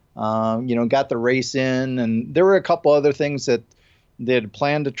 got the race in, and there were a couple other things that they had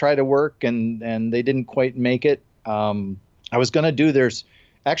planned to try to work, and they didn't quite make it. I was going to do, there's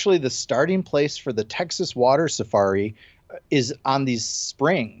actually the starting place for the Texas Water Safari is on these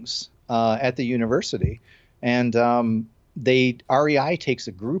springs at the university. And REI takes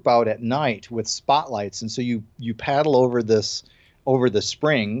a group out at night with spotlights. And so you paddle over the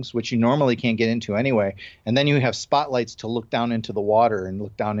springs, which you normally can't get into anyway. And then you have spotlights to look down into the water and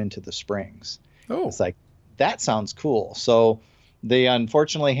look down into the springs. Oh, it's like, that sounds cool. So they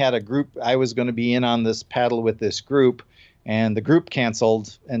unfortunately had a group. I was going to be in on this paddle with this group, and the group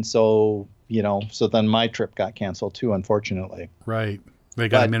canceled. And so, so then my trip got canceled too, unfortunately. Right. They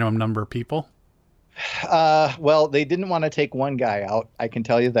got a minimum number of people? Well, they didn't want to take one guy out. I can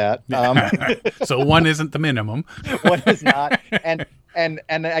tell you that. So one isn't the minimum. One is not. And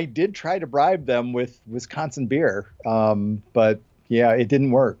I did try to bribe them with Wisconsin beer. But yeah, it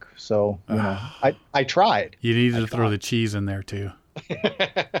didn't work. So, I tried. You needed to throw the cheese in there too.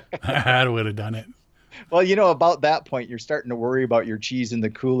 I would have done it. Well, about that point, you're starting to worry about your cheese in the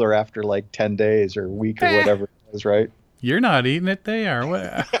cooler after like 10 days or a week or whatever it was, right? You're not eating it, they are.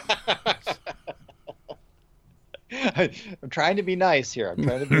 What? I'm trying to be nice here. I'm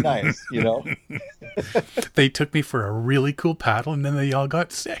trying to be nice, They took me for a really cool paddle, and then they all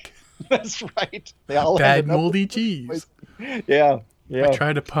got sick. That's right. They all bad moldy cheese. Yeah. I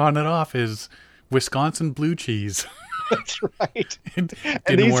tried to pawn it off as Wisconsin blue cheese. That's right. It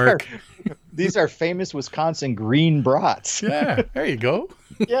didn't work. These are famous Wisconsin green brats. Yeah, there you go.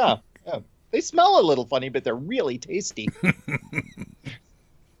 Yeah. They smell a little funny, but they're really tasty.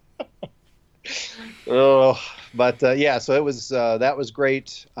 So it was that was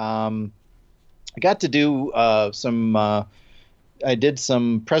great. I got to do I did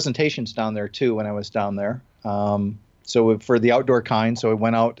some presentations down there too when I was down there. So for the outdoor kind, so I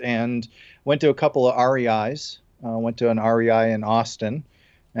went out and went to a couple of REIs. Went to an REI in Austin,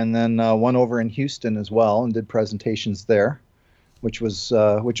 and then one over in Houston as well, and did presentations there, which was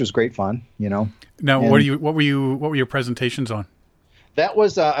great fun. Now, what were your presentations on? That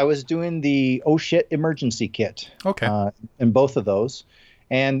was I was doing the Oh Shit emergency kit. Okay. In both of those,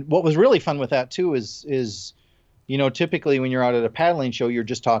 and what was really fun with that too is typically when you're out at a paddling show, you're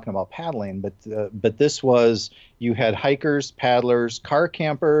just talking about paddling, but this was, you had hikers, paddlers, car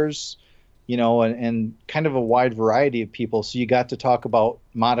campers, and kind of a wide variety of people. So you got to talk about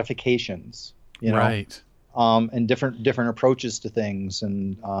modifications, right. And different approaches to things.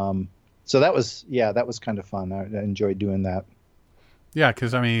 And so that was kind of fun. I enjoyed doing that. Yeah,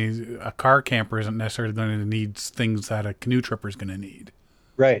 because, a car camper isn't necessarily going to need things that a canoe tripper is going to need.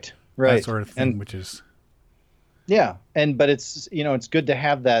 Right. That sort of thing, which is... Yeah, but it's, it's good to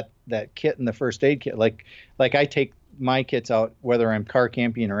have that kit in the first aid kit. Like I take my kits out, whether I'm car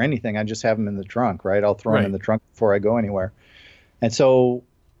camping or anything, I just have them in the trunk, right? I'll throw them in the trunk before I go anywhere. And so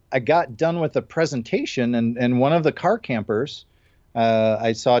I got done with the presentation, and one of the car campers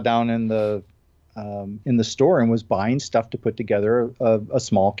I saw down in the store and was buying stuff to put together a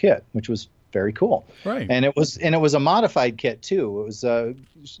small kit, which was very cool. Right. And it was a modified kit too. It was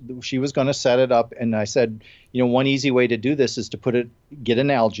she was going to set it up, and I said, one easy way to do this is to get an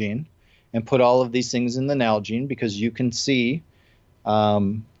Nalgene and put all of these things in the Nalgene, because you can see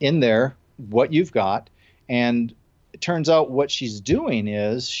in there what you've got. And it turns out what she's doing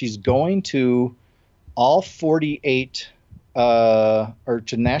is she's going to all 48 or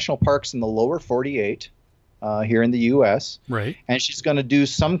to national parks in the lower 48 here in the U.S. Right. And she's going to do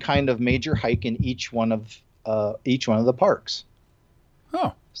some kind of major hike in each one of the parks.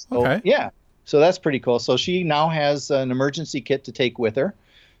 Oh, okay. So, yeah. So that's pretty cool. So she now has an emergency kit to take with her,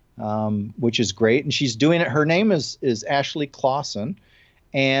 which is great. And she's doing it. Her name is Ashley Clausen,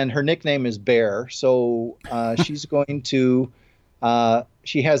 and her nickname is Bear. So she's going to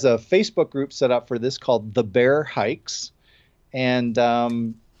she has a Facebook group set up for this called The Bear Hikes. And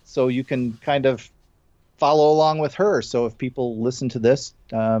so you can kind of follow along with her. So if people listen to this,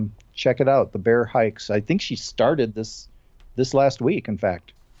 check it out. The Bear Hikes. I think she started this last week, in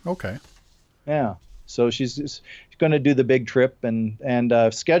fact. Okay. Yeah. So she's going to do the big trip,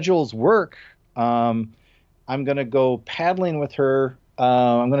 and schedules work. I'm going to go paddling with her.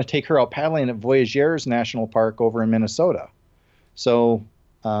 I'm going to take her out paddling at Voyageurs National Park over in Minnesota. So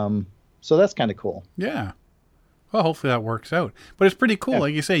that's kind of cool. Yeah. Well, hopefully that works out. But it's pretty cool. Yeah.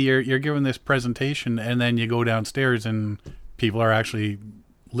 Like you say, you're giving this presentation, and then you go downstairs, and people are actually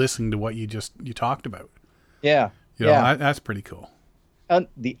listening to what you talked about. Yeah. That's pretty cool.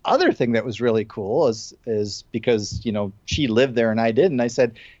 The other thing that was really cool is because, she lived there and I did. And I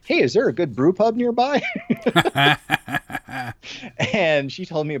said, hey, is there a good brew pub nearby? And she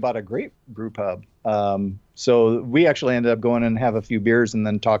told me about a great brew pub. So we actually ended up going and have a few beers and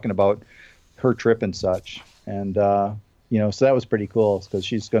then talking about her trip and such. And, so that was pretty cool because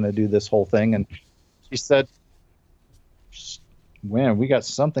she's going to do this whole thing. And she said, man, we got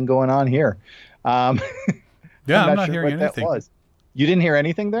something going on here. Yeah, I'm not hearing anything. That was. You didn't hear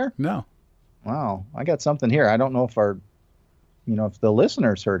anything there? No. Wow, I got something here. I don't know if if the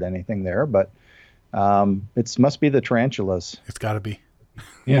listeners heard anything there, but it must be the tarantulas. It's got to be.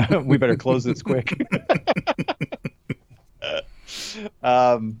 Yeah, we better close this quick.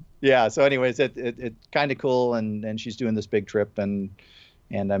 Yeah. So, anyways, it's kind of cool, and she's doing this big trip, and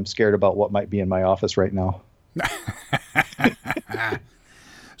I'm scared about what might be in my office right now.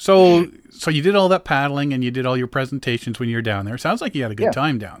 So you did all that paddling and you did all your presentations when you were down there. Sounds like you had a good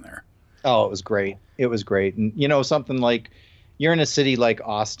time down there. Oh, it was great. It was great. And, something like you're in a city like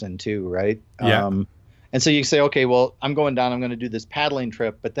Austin too, right? Yeah. And so you say, okay, well, I'm going down, I'm going to do this paddling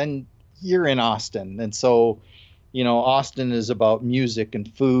trip, but then you're in Austin. And so, Austin is about music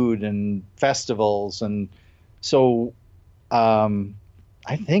and food and festivals. And so I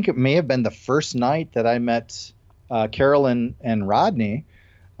think it may have been the first night that I met Carolyn and Rodney.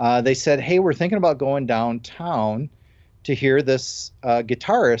 They said, hey, we're thinking about going downtown to hear this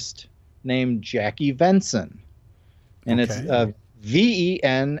guitarist named Jackie Venson. And It's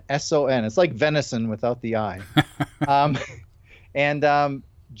Venson. It's like venison without the I.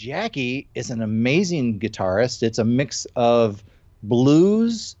 Jackie is an amazing guitarist. It's a mix of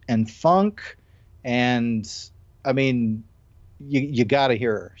blues and funk. And, I mean, you got to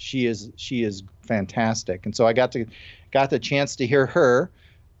hear her. She is fantastic. And so I got the chance to hear her.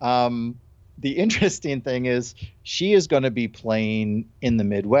 The interesting thing is she is going to be playing in the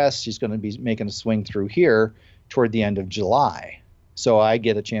Midwest. She's going to be making a swing through here toward the end of July. So I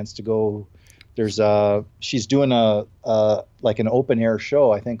get a chance to go. She's doing like an open air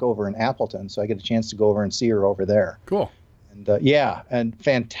show, I think, over in Appleton. So I get a chance to go over and see her over there. Cool. And and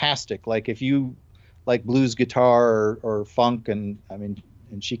fantastic. Like if you like blues guitar or funk, and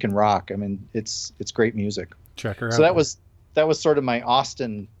she can rock. I mean, it's great music. Check her out. So that was sort of my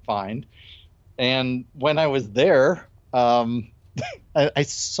Austin find. And when I was there, I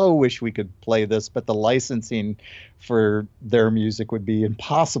so wish we could play this, but the licensing for their music would be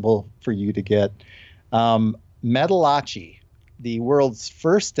impossible for you to get. Metalachi, the world's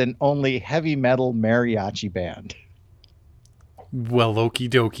first and only heavy metal mariachi band. Well, okie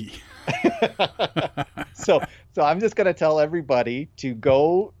dokie. So I'm just going to tell everybody to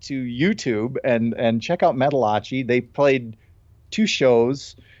go to YouTube and check out Metalachi. They played 2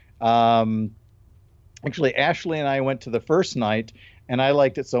 shows. Actually, Ashley and I went to the first night, and I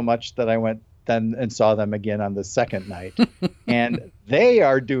liked it so much that I went then and saw them again on the second night. And they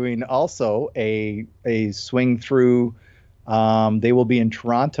are doing also a swing through. They will be in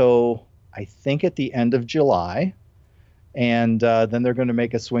Toronto, I think, at the end of July. And then they're going to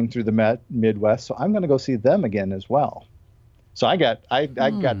make a swing through the Midwest. So I'm going to go see them again as well. So I got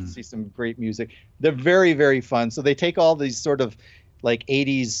to see some great music. They're very, very fun. So they take all these sort of like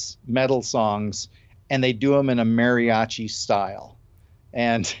 80s metal songs and they do them in a mariachi style.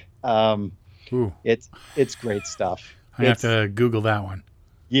 And it's great stuff. I have to Google that one.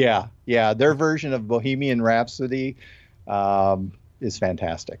 Yeah. Their version of Bohemian Rhapsody is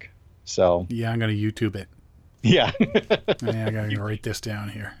fantastic. So yeah, I'm going to YouTube it. Yeah. I got to write this down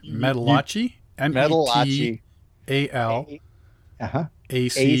here. Metalachi? Metalachi. Metalachi?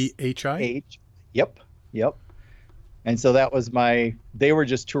 Yep. And so that was they were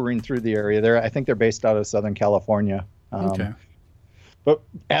just touring through the area. I think they're based out of Southern California. Okay. But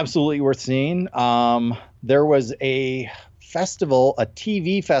absolutely worth seeing. There was a festival, a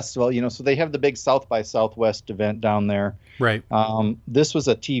TV festival, so they have the big South by Southwest event down there. Right. This was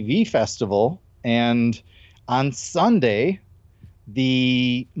a TV festival, and on Sunday,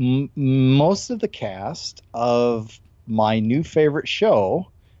 most of the cast of my new favorite show,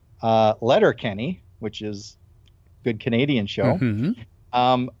 Letterkenny, which is a good Canadian show.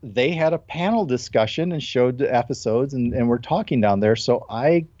 They had a panel discussion and showed the episodes and were talking down there. So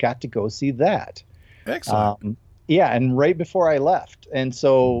I got to go see that. Excellent. Yeah, and right before I left. And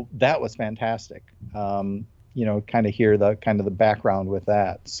so that was fantastic. Kind of hear the background with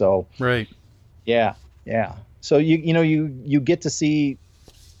that. So right. Yeah. So you get to see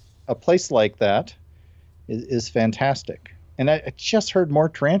a place like that is fantastic. And I just heard more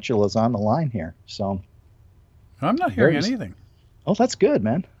tarantulas on the line here. So I'm not hearing anything. Oh, that's good,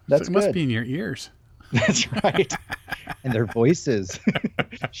 man. That's it must be in your ears. That's right. And their voices.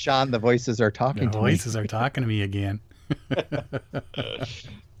 Sean, the voices are talking to me. The voices are talking to me again.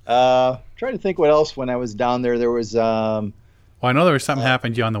 Trying to think what else when I was down there. There was... well, I know there was something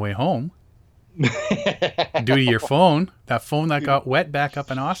happened to you on the way home. Due to your phone. That phone that got wet back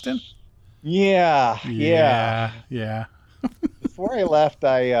up in Austin? Yeah. Before I left,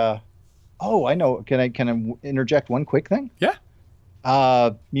 I know. Can I interject one quick thing? Yeah.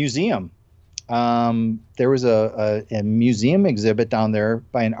 Museum. There was a museum exhibit down there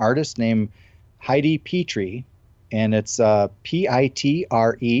by an artist named Heidi Petrie, and it's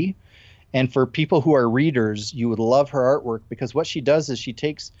Pitre. And for people who are readers, you would love her artwork because what she does is she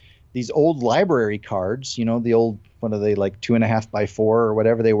takes these old library cards, the old, what are they, like 2.5 by 4 or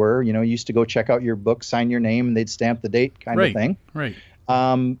whatever they were, you used to go check out your book, sign your name, and they'd stamp the date kind of thing. Right.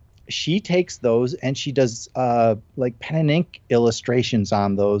 She takes those and she does like pen and ink illustrations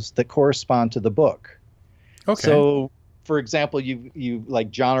on those that correspond to the book. Okay. So, for example, you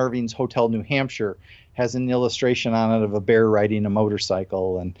like John Irving's Hotel New Hampshire has an illustration on it of a bear riding a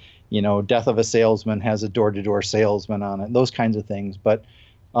motorcycle, and Death of a Salesman has a door-to-door salesman on it. Those kinds of things. But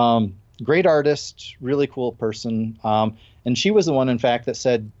great artist, really cool person, and she was the one, in fact, that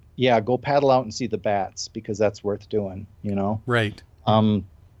said, "Yeah, go paddle out and see the bats because that's worth doing." Right.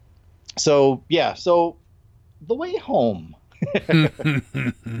 So the way home.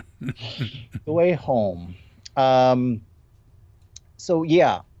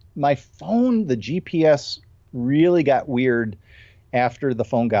 My phone, the GPS really got weird after the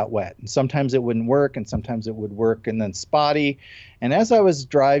phone got wet. And sometimes it wouldn't work, and sometimes it would work and then spotty. And as I was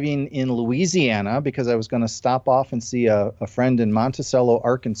driving in Louisiana, because I was going to stop off and see a friend in Monticello,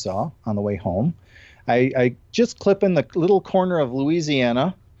 Arkansas on the way home, I just clip in the little corner of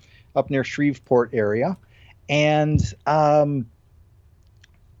Louisiana up near Shreveport area, and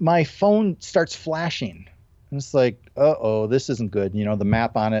my phone starts flashing. And it's like, this isn't good. The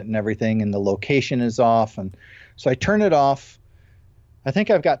map on it and everything, and the location is off. And so I turn it off. I think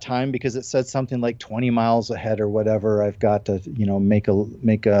I've got time because it said something like 20 miles ahead or whatever. I've got to, make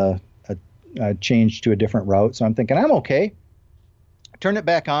a change to a different route. So I'm thinking I'm okay. I turn it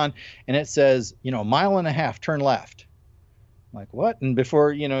back on, and it says, 1.5 miles, turn left. I'm like, what? And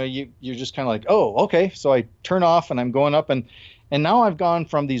before, you're just kind of like, oh, okay. So I turn off, and I'm going up, and now I've gone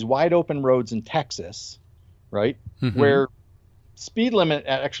from these wide open roads in Texas, right, where speed limit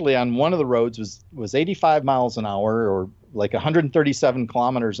actually on one of the roads was 85 miles an hour, or like 137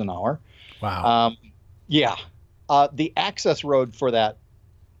 kilometers an hour. Wow. The access road for that,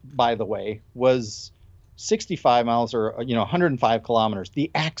 by the way, was 65 miles or 105 kilometers. The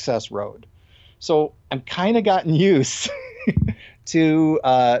access road. So I'm kind of gotten used to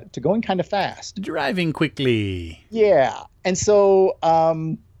going kind of fast. Driving quickly. Yeah. And so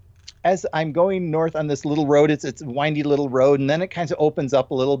as I'm going north on this little road, it's a windy little road, and then it kind of opens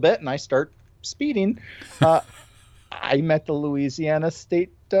up a little bit, and I start speeding. I met the Louisiana State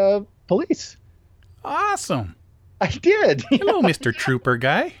Police. Awesome. I did. Hello, Mr. Trooper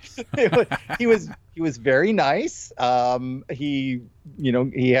guy. He was very nice. He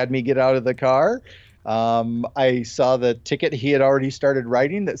had me get out of the car. I saw the ticket he had already started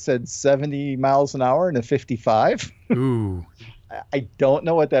writing that said 70 miles an hour and a 55. Ooh. I don't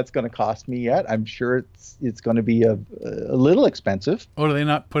know what that's going to cost me yet. I'm sure it's going to be a little expensive. Oh, do they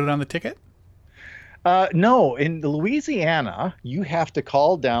not put it on the ticket? No. In Louisiana, you have to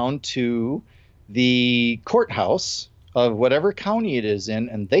call down to the courthouse of whatever county it is in,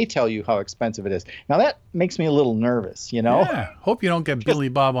 and they tell you how expensive it is. Now, that makes me a little nervous, Yeah. Hope you don't get Billy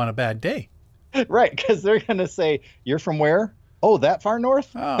Bob on a bad day. Right, because they're going to say, you're from where? Oh, that far north?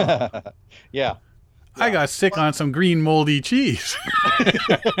 Oh. Yeah. I got sick on some green moldy cheese.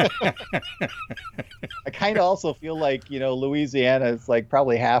 I kind of also feel like, Louisiana is like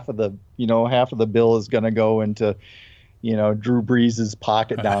probably half of the bill is going to go into, Drew Brees'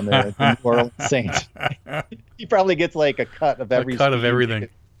 pocket down there at the New Orleans Saints. He probably gets like a cut of everything.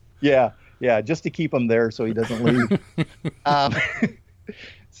 Yeah, just to keep him there so he doesn't leave.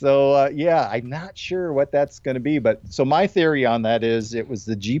 So yeah, I'm not sure what that's going to be, but so my theory on that is it was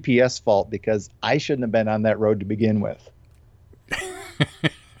the GPS fault because I shouldn't have been on that road to begin with.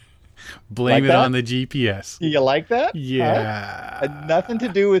 Blame it on the GPS. You like that? Yeah. Had nothing to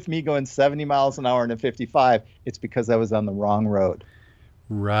do with me going 70 miles an hour into 55. It's because I was on the wrong road.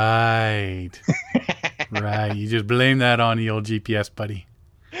 Right. Right. You just blame that on the old GPS, buddy.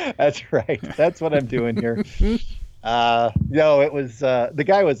 That's right. That's what I'm doing here. No, it was the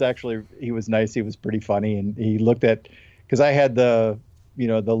guy was actually, he was nice. He was pretty funny, and he looked at, because I had the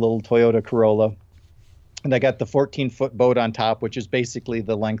little Toyota Corolla, and I got the 14-foot boat on top, which is basically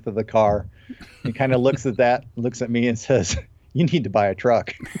the length of the car. He kind of looks at that, looks at me, and says, "You need to buy a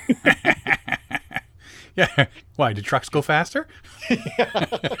truck." Yeah. Why? Do trucks go faster?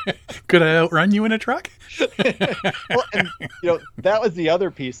 Could I outrun you in a truck? Well, and that was the other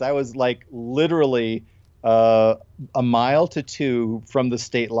piece. I was like literally a mile to 2 from the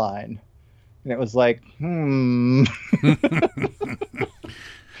state line, and it was like,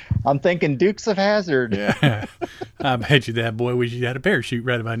 I'm thinking Dukes of Hazzard. Yeah. I bet you that boy wish you had a parachute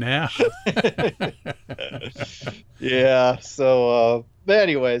right about now. Yeah. So, but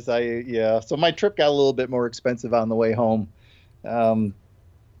anyways, so my trip got a little bit more expensive on the way home.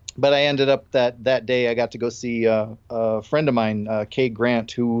 But I ended up that day, I got to go see a friend of mine, Kay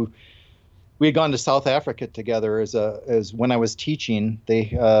Grant, who we had gone to South Africa together as when I was teaching.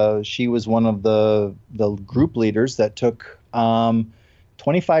 She was one of the group leaders that took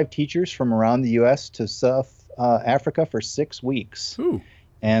 25 teachers from around the U.S. to South Africa for 6 weeks. Ooh.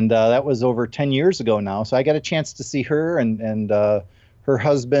 And that was over 10 years ago now. So I got a chance to see her and her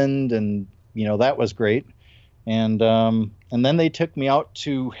husband, and that was great. And then they took me out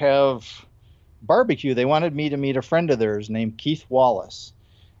to have barbecue. They wanted me to meet a friend of theirs named Keith Wallace.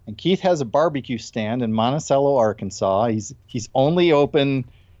 And Keith has a barbecue stand in Monticello, Arkansas. He's only open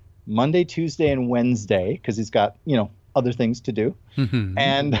Monday, Tuesday, and Wednesday because he's got other things to do. Mm-hmm.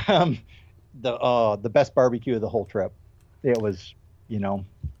 And the best barbecue of the whole trip. It was, so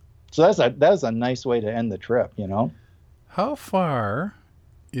that was a nice way to end the trip. How far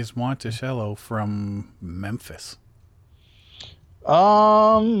is Monticello from Memphis?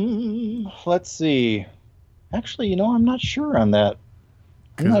 Let's see. Actually, I'm not sure on that.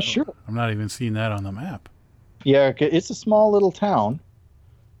 I'm not sure. I'm not even seeing that on the map. Yeah, it's a small little town.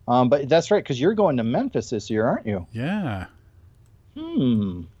 But that's right, because you're going to Memphis this year, aren't you? Yeah.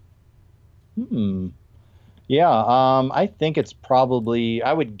 Yeah, I think it's probably,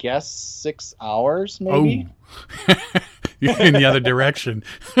 I would guess 6 hours, maybe. Oh. In the other direction.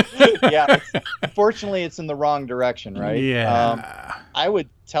 Yeah. Unfortunately, it's in the wrong direction, right? Yeah. I would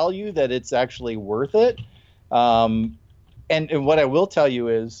tell you that it's actually worth it. And what I will tell you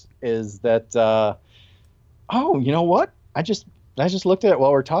is that, you know what? I just looked at it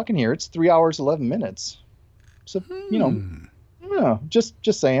while we're talking here. It's 3 hours, 11 minutes. So,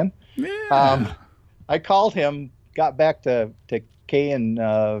 just saying. Yeah. I called him, got back to Kay and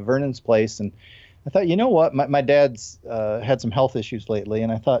Vernon's place, and I thought, you know what? My dad's had some health issues lately,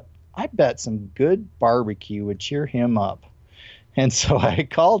 and I thought, I bet some good barbecue would cheer him up. And so I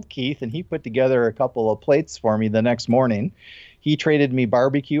called Keith, and he put together a couple of plates for me the next morning. He traded me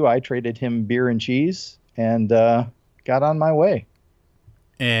barbecue. I traded him beer and cheese, and got on my way.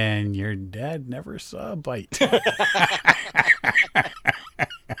 And your dad never saw a bite.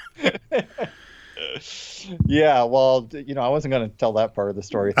 Yeah, well, I wasn't going to tell that part of the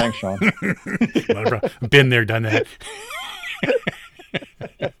story. Thanks, Sean. Been there, done that.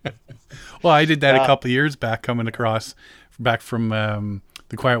 Well, I did that a couple of years back, coming back from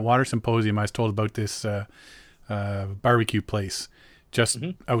the Quiet Water Symposium. I was told about this barbecue place just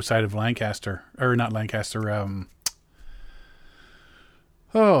outside of Lancaster, or not Lancaster.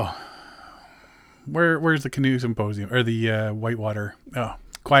 Where's the Canoe Symposium, or the Whitewater? Oh,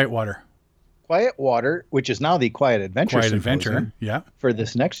 Quiet Water. Quiet Water, which is now the Quiet Adventure Symposium, yeah, for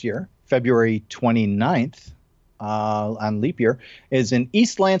this next year, February 29th, on leap year, is in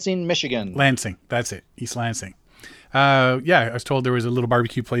East Lansing, Michigan. Lansing, that's it, East Lansing. I was told there was a little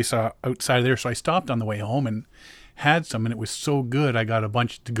barbecue place outside of there, so I stopped on the way home and had some, and it was so good I got a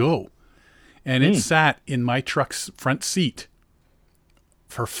bunch to go. And it sat in my truck's front seat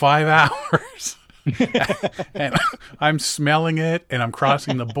for 5 hours. And I'm smelling it, and I'm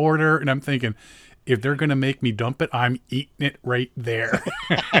crossing the border, and I'm thinking, if they're going to make me dump it, I'm eating it right there.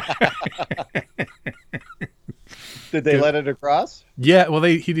 Did they let it across? Yeah, well,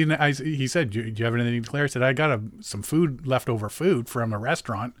 he didn't. He said, "Do you have anything to declare?" I said, "I got some leftover food from a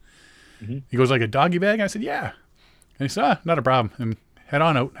restaurant." Mm-hmm. He goes, "Like a doggy bag?" I said, "Yeah." And he said, "Not a problem. And head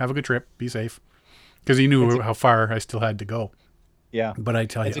on out. Have a good trip. Be safe." Because he knew how far I still had to go. Yeah. But I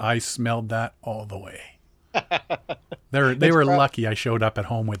tell you, I smelled that all the way. They were lucky I showed up at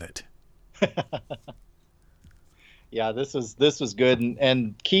home with it. Yeah, this was good,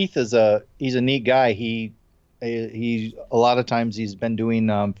 and Keith he's a neat guy. He a lot of times he's been doing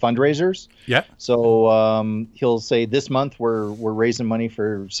fundraisers. Yeah. So he'll say this month we're raising money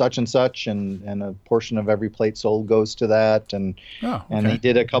for such and such, and a portion of every plate sold goes to that. And and he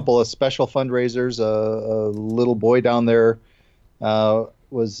did a couple of special fundraisers. A little boy down there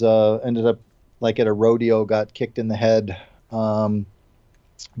was ended up like at a rodeo, got kicked in the head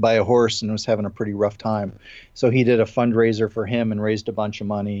by a horse and was having a pretty rough time. So he did a fundraiser for him and raised a bunch of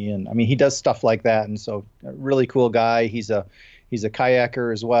money. And I mean, he does stuff like that. And so a really cool guy. He's a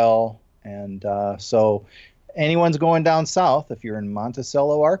kayaker as well. And so anyone's going down south, if you're in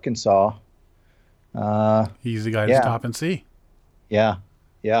Monticello, Arkansas, he's the guy to stop and see. Yeah.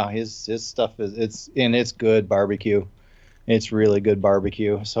 Yeah. His stuff it's good barbecue. It's really good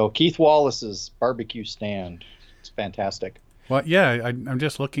barbecue. So Keith Wallace's barbecue stand. It's fantastic. Well, yeah, I'm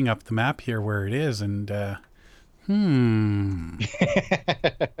just looking up the map here where it is, and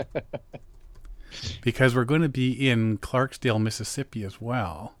because we're going to be in Clarksdale, Mississippi as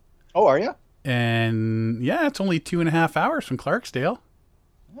well. Oh, are you? And yeah, it's only 2.5 hours from Clarksdale.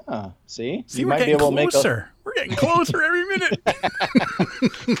 Yeah, see, you we're getting closer. We're getting closer every minute.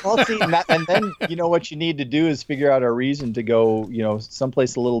 Well, see, and then what you need to do is figure out a reason to go,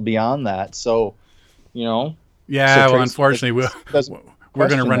 someplace a little beyond that. So, Yeah, so unfortunately, we're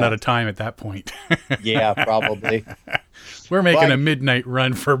going to run out of time at that point. Yeah, probably. We're making a midnight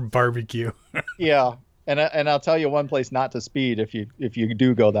run for barbecue. Yeah, and I'll tell you one place not to speed if you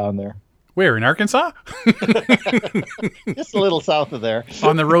do go down there. Where, in Arkansas? Just a little south of there.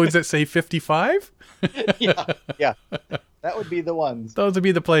 On the roads that say 55? Yeah. That would be the ones. Those would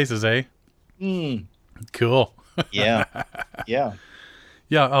be the places, eh? Cool. Yeah.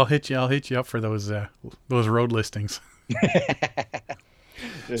 Yeah, I'll hit you up for those road listings.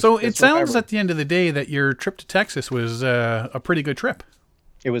 So it sounds at the end of the day that your trip to Texas was a pretty good trip.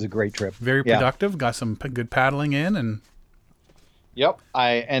 It was a great trip. Very productive. Got some good paddling in, and yep.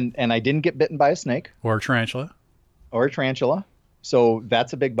 I didn't get bitten by a snake or a tarantula. So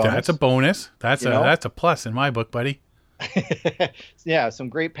that's a big bonus. That's a bonus. That's a plus in my book, buddy. Yeah, some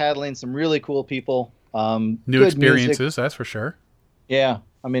great paddling, some really cool people. New experiences, music. That's for sure. Yeah,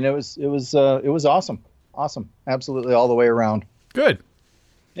 I mean it was awesome, absolutely all the way around. Good.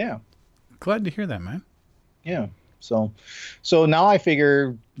 Yeah. Glad to hear that, man. Yeah. So now I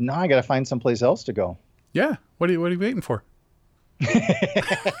figure I got to find someplace else to go. Yeah. What are you waiting for?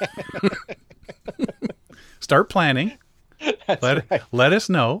 Start planning. Let us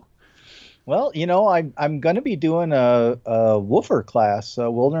know. Well, I'm going to be doing a WFR class, a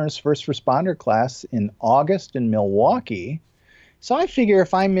Wilderness First Responder class in August in Milwaukee. So I figure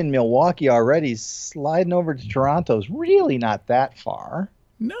if I'm in Milwaukee already, sliding over to Toronto is really not that far.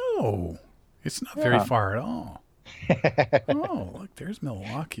 No, it's not very far at all. Oh, look, there's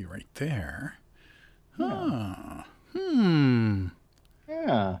Milwaukee right there. Huh.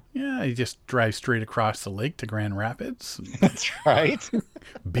 Yeah. Yeah, you just drive straight across the lake to Grand Rapids. That's right.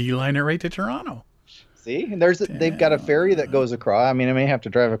 Beeline it right to Toronto. See, and they've got a ferry that goes across. I mean, I may have to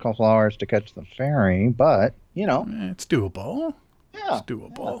drive a couple hours to catch the ferry, but it's doable. Yeah, it's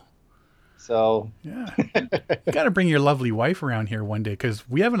doable. Yeah. So yeah, you got to bring your lovely wife around here one day because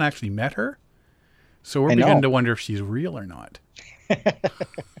we haven't actually met her. So we're beginning to wonder if she's real or not.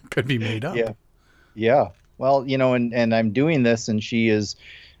 Could be made up. Yeah. Well, and I'm doing this, and she is,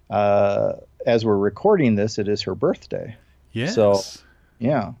 as we're recording this, it is her birthday. Yes. So,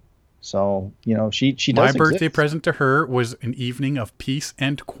 yeah. So, she does My birthday exist. present to her was an evening of peace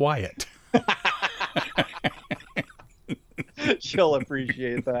and quiet. She'll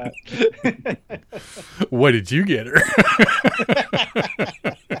appreciate that. What did you get her?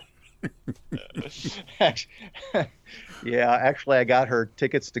 Yeah, actually, I got her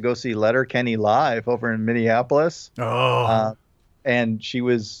tickets to go see Letterkenny live over in Minneapolis. Oh. And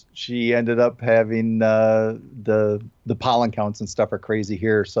she ended up having the pollen counts and stuff are crazy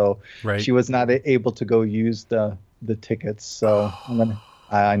here, so she was not able to go use the tickets. So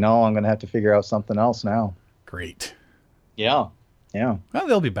I know I'm gonna have to figure out something else now. Great. Yeah. Well,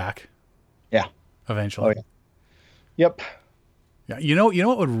 they'll be back. Yeah. Eventually. Oh, yeah. Yep. Yeah. You know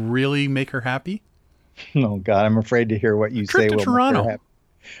what would really make her happy? Oh God, I'm afraid to hear what you say. To Toronto.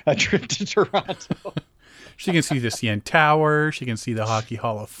 A trip to Toronto. She can see the CN Tower. She can see the Hockey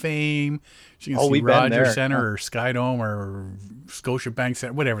Hall of Fame. She can see Rogers Center or Skydome or Scotiabank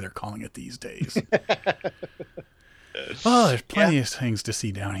Center, whatever they're calling it these days. Oh, there's plenty of things to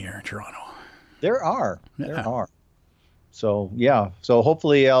see down here in Toronto. There are. Yeah. There are. So yeah, so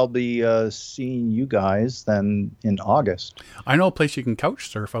hopefully I'll be seeing you guys then in August. I know a place you can couch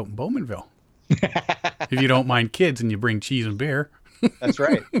surf out in Bowmanville. If you don't mind kids and you bring cheese and beer. That's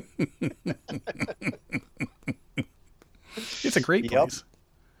right. It's a great place.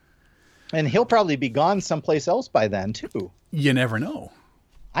 And he'll probably be gone someplace else by then too. You never know.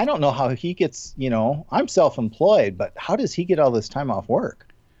 I don't know how he gets, I'm self-employed, but how does he get all this time off work?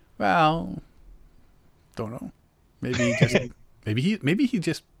 Well, don't know. Maybe he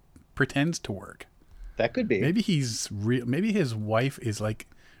just pretends to work. That could be. Maybe maybe his wife is like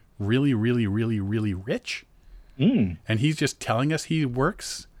really, really, really, really rich. And he's just telling us he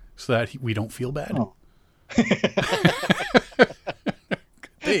works so that we don't feel bad. Oh.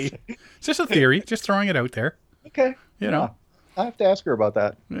 Hey, it's just a theory, just throwing it out there. Okay. You know. I have to ask her about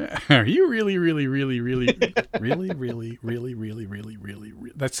that. Are you really, really, really, really, really, really, really, really, really, really,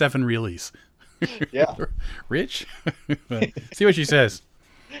 that's 7 reallys. Yeah. Rich? See what she says.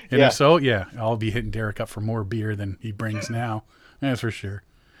 And if so, I'll be hitting Derek up for more beer than he brings now. That's for sure.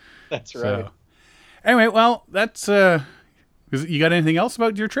 That's right. So, anyway, well, that's you got anything else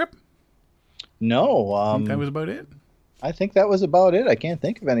about your trip? No. I think that was about it. I think that was about it. I can't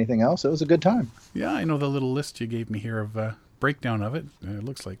think of anything else. It was a good time. Yeah, I know the little list you gave me here of breakdown of it. It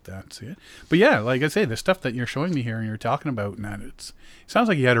looks like that's it. But yeah, like I say, the stuff that you're showing me here and you're talking about, and it sounds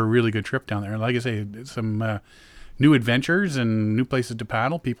like you had a really good trip down there. And like I say, some new adventures and new places to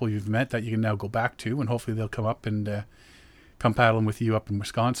paddle, people you've met that you can now go back to, and hopefully they'll come up and come paddling with you up in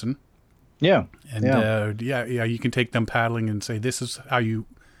Wisconsin. Yeah. And you can take them paddling and say, this is how you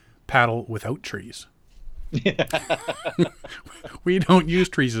paddle without trees. We don't use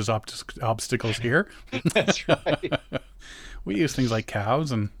trees as obstacles here. That's right. We use things like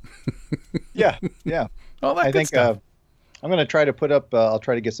cows and yeah. all that good stuff. I'm going to try to put up. I'll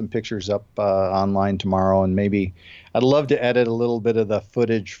try to get some pictures up online tomorrow, and maybe I'd love to edit a little bit of the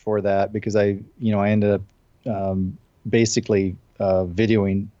footage for that because I ended up basically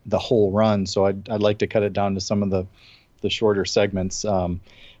videoing the whole run, so I'd like to cut it down to some of the shorter segments.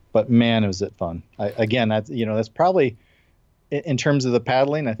 But man, was it fun! That's probably in terms of the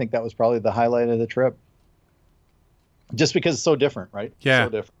paddling. I think that was probably the highlight of the trip, just because it's so different, right? Yeah, so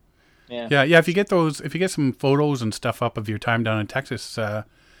different. Yeah. If you get some photos and stuff up of your time down in Texas,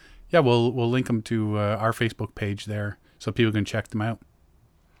 we'll link them to our Facebook page there so people can check them out.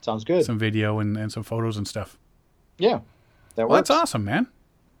 Sounds good. Some video and some photos and stuff. Yeah, that works. Well, that's awesome, man.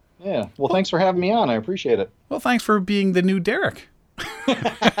 Yeah. Well, thanks for having me on. I appreciate it. Well, thanks for being the new Derek.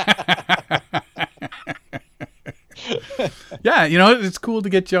 Yeah, it's cool to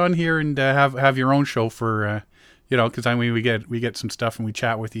get you on here and have your own show for because we get some stuff and we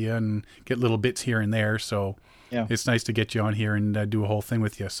chat with you and get little bits here and there. So yeah, it's nice to get you on here and do a whole thing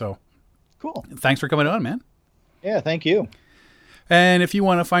with you. So cool. Thanks for coming on, man. Yeah, thank you. And if you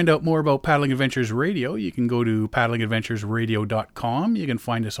want to find out more about Paddling Adventures Radio, you can go to paddlingadventuresradio.com. You can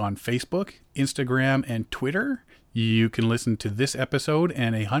find us on Facebook, Instagram, and Twitter. You can listen to this episode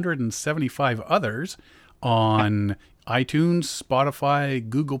and 175 others on iTunes, Spotify,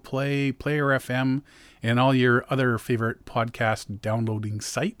 Google Play, Player FM, and all your other favorite podcast downloading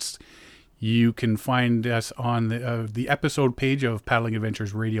sites. You can find us on the episode page of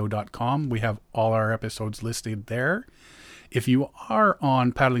paddlingadventuresradio.com. We have all our episodes listed there. If you are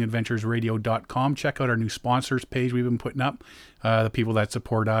on paddlingadventuresradio.com, check out our new sponsors page we've been putting up, the people that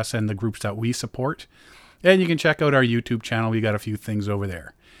support us and the groups that we support. And you can check out our YouTube channel. We got a few things over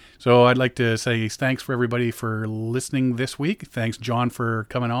there. So I'd like to say thanks for everybody for listening this week. Thanks, John, for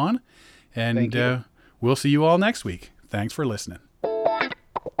coming on. And we'll see you all next week. Thanks for listening.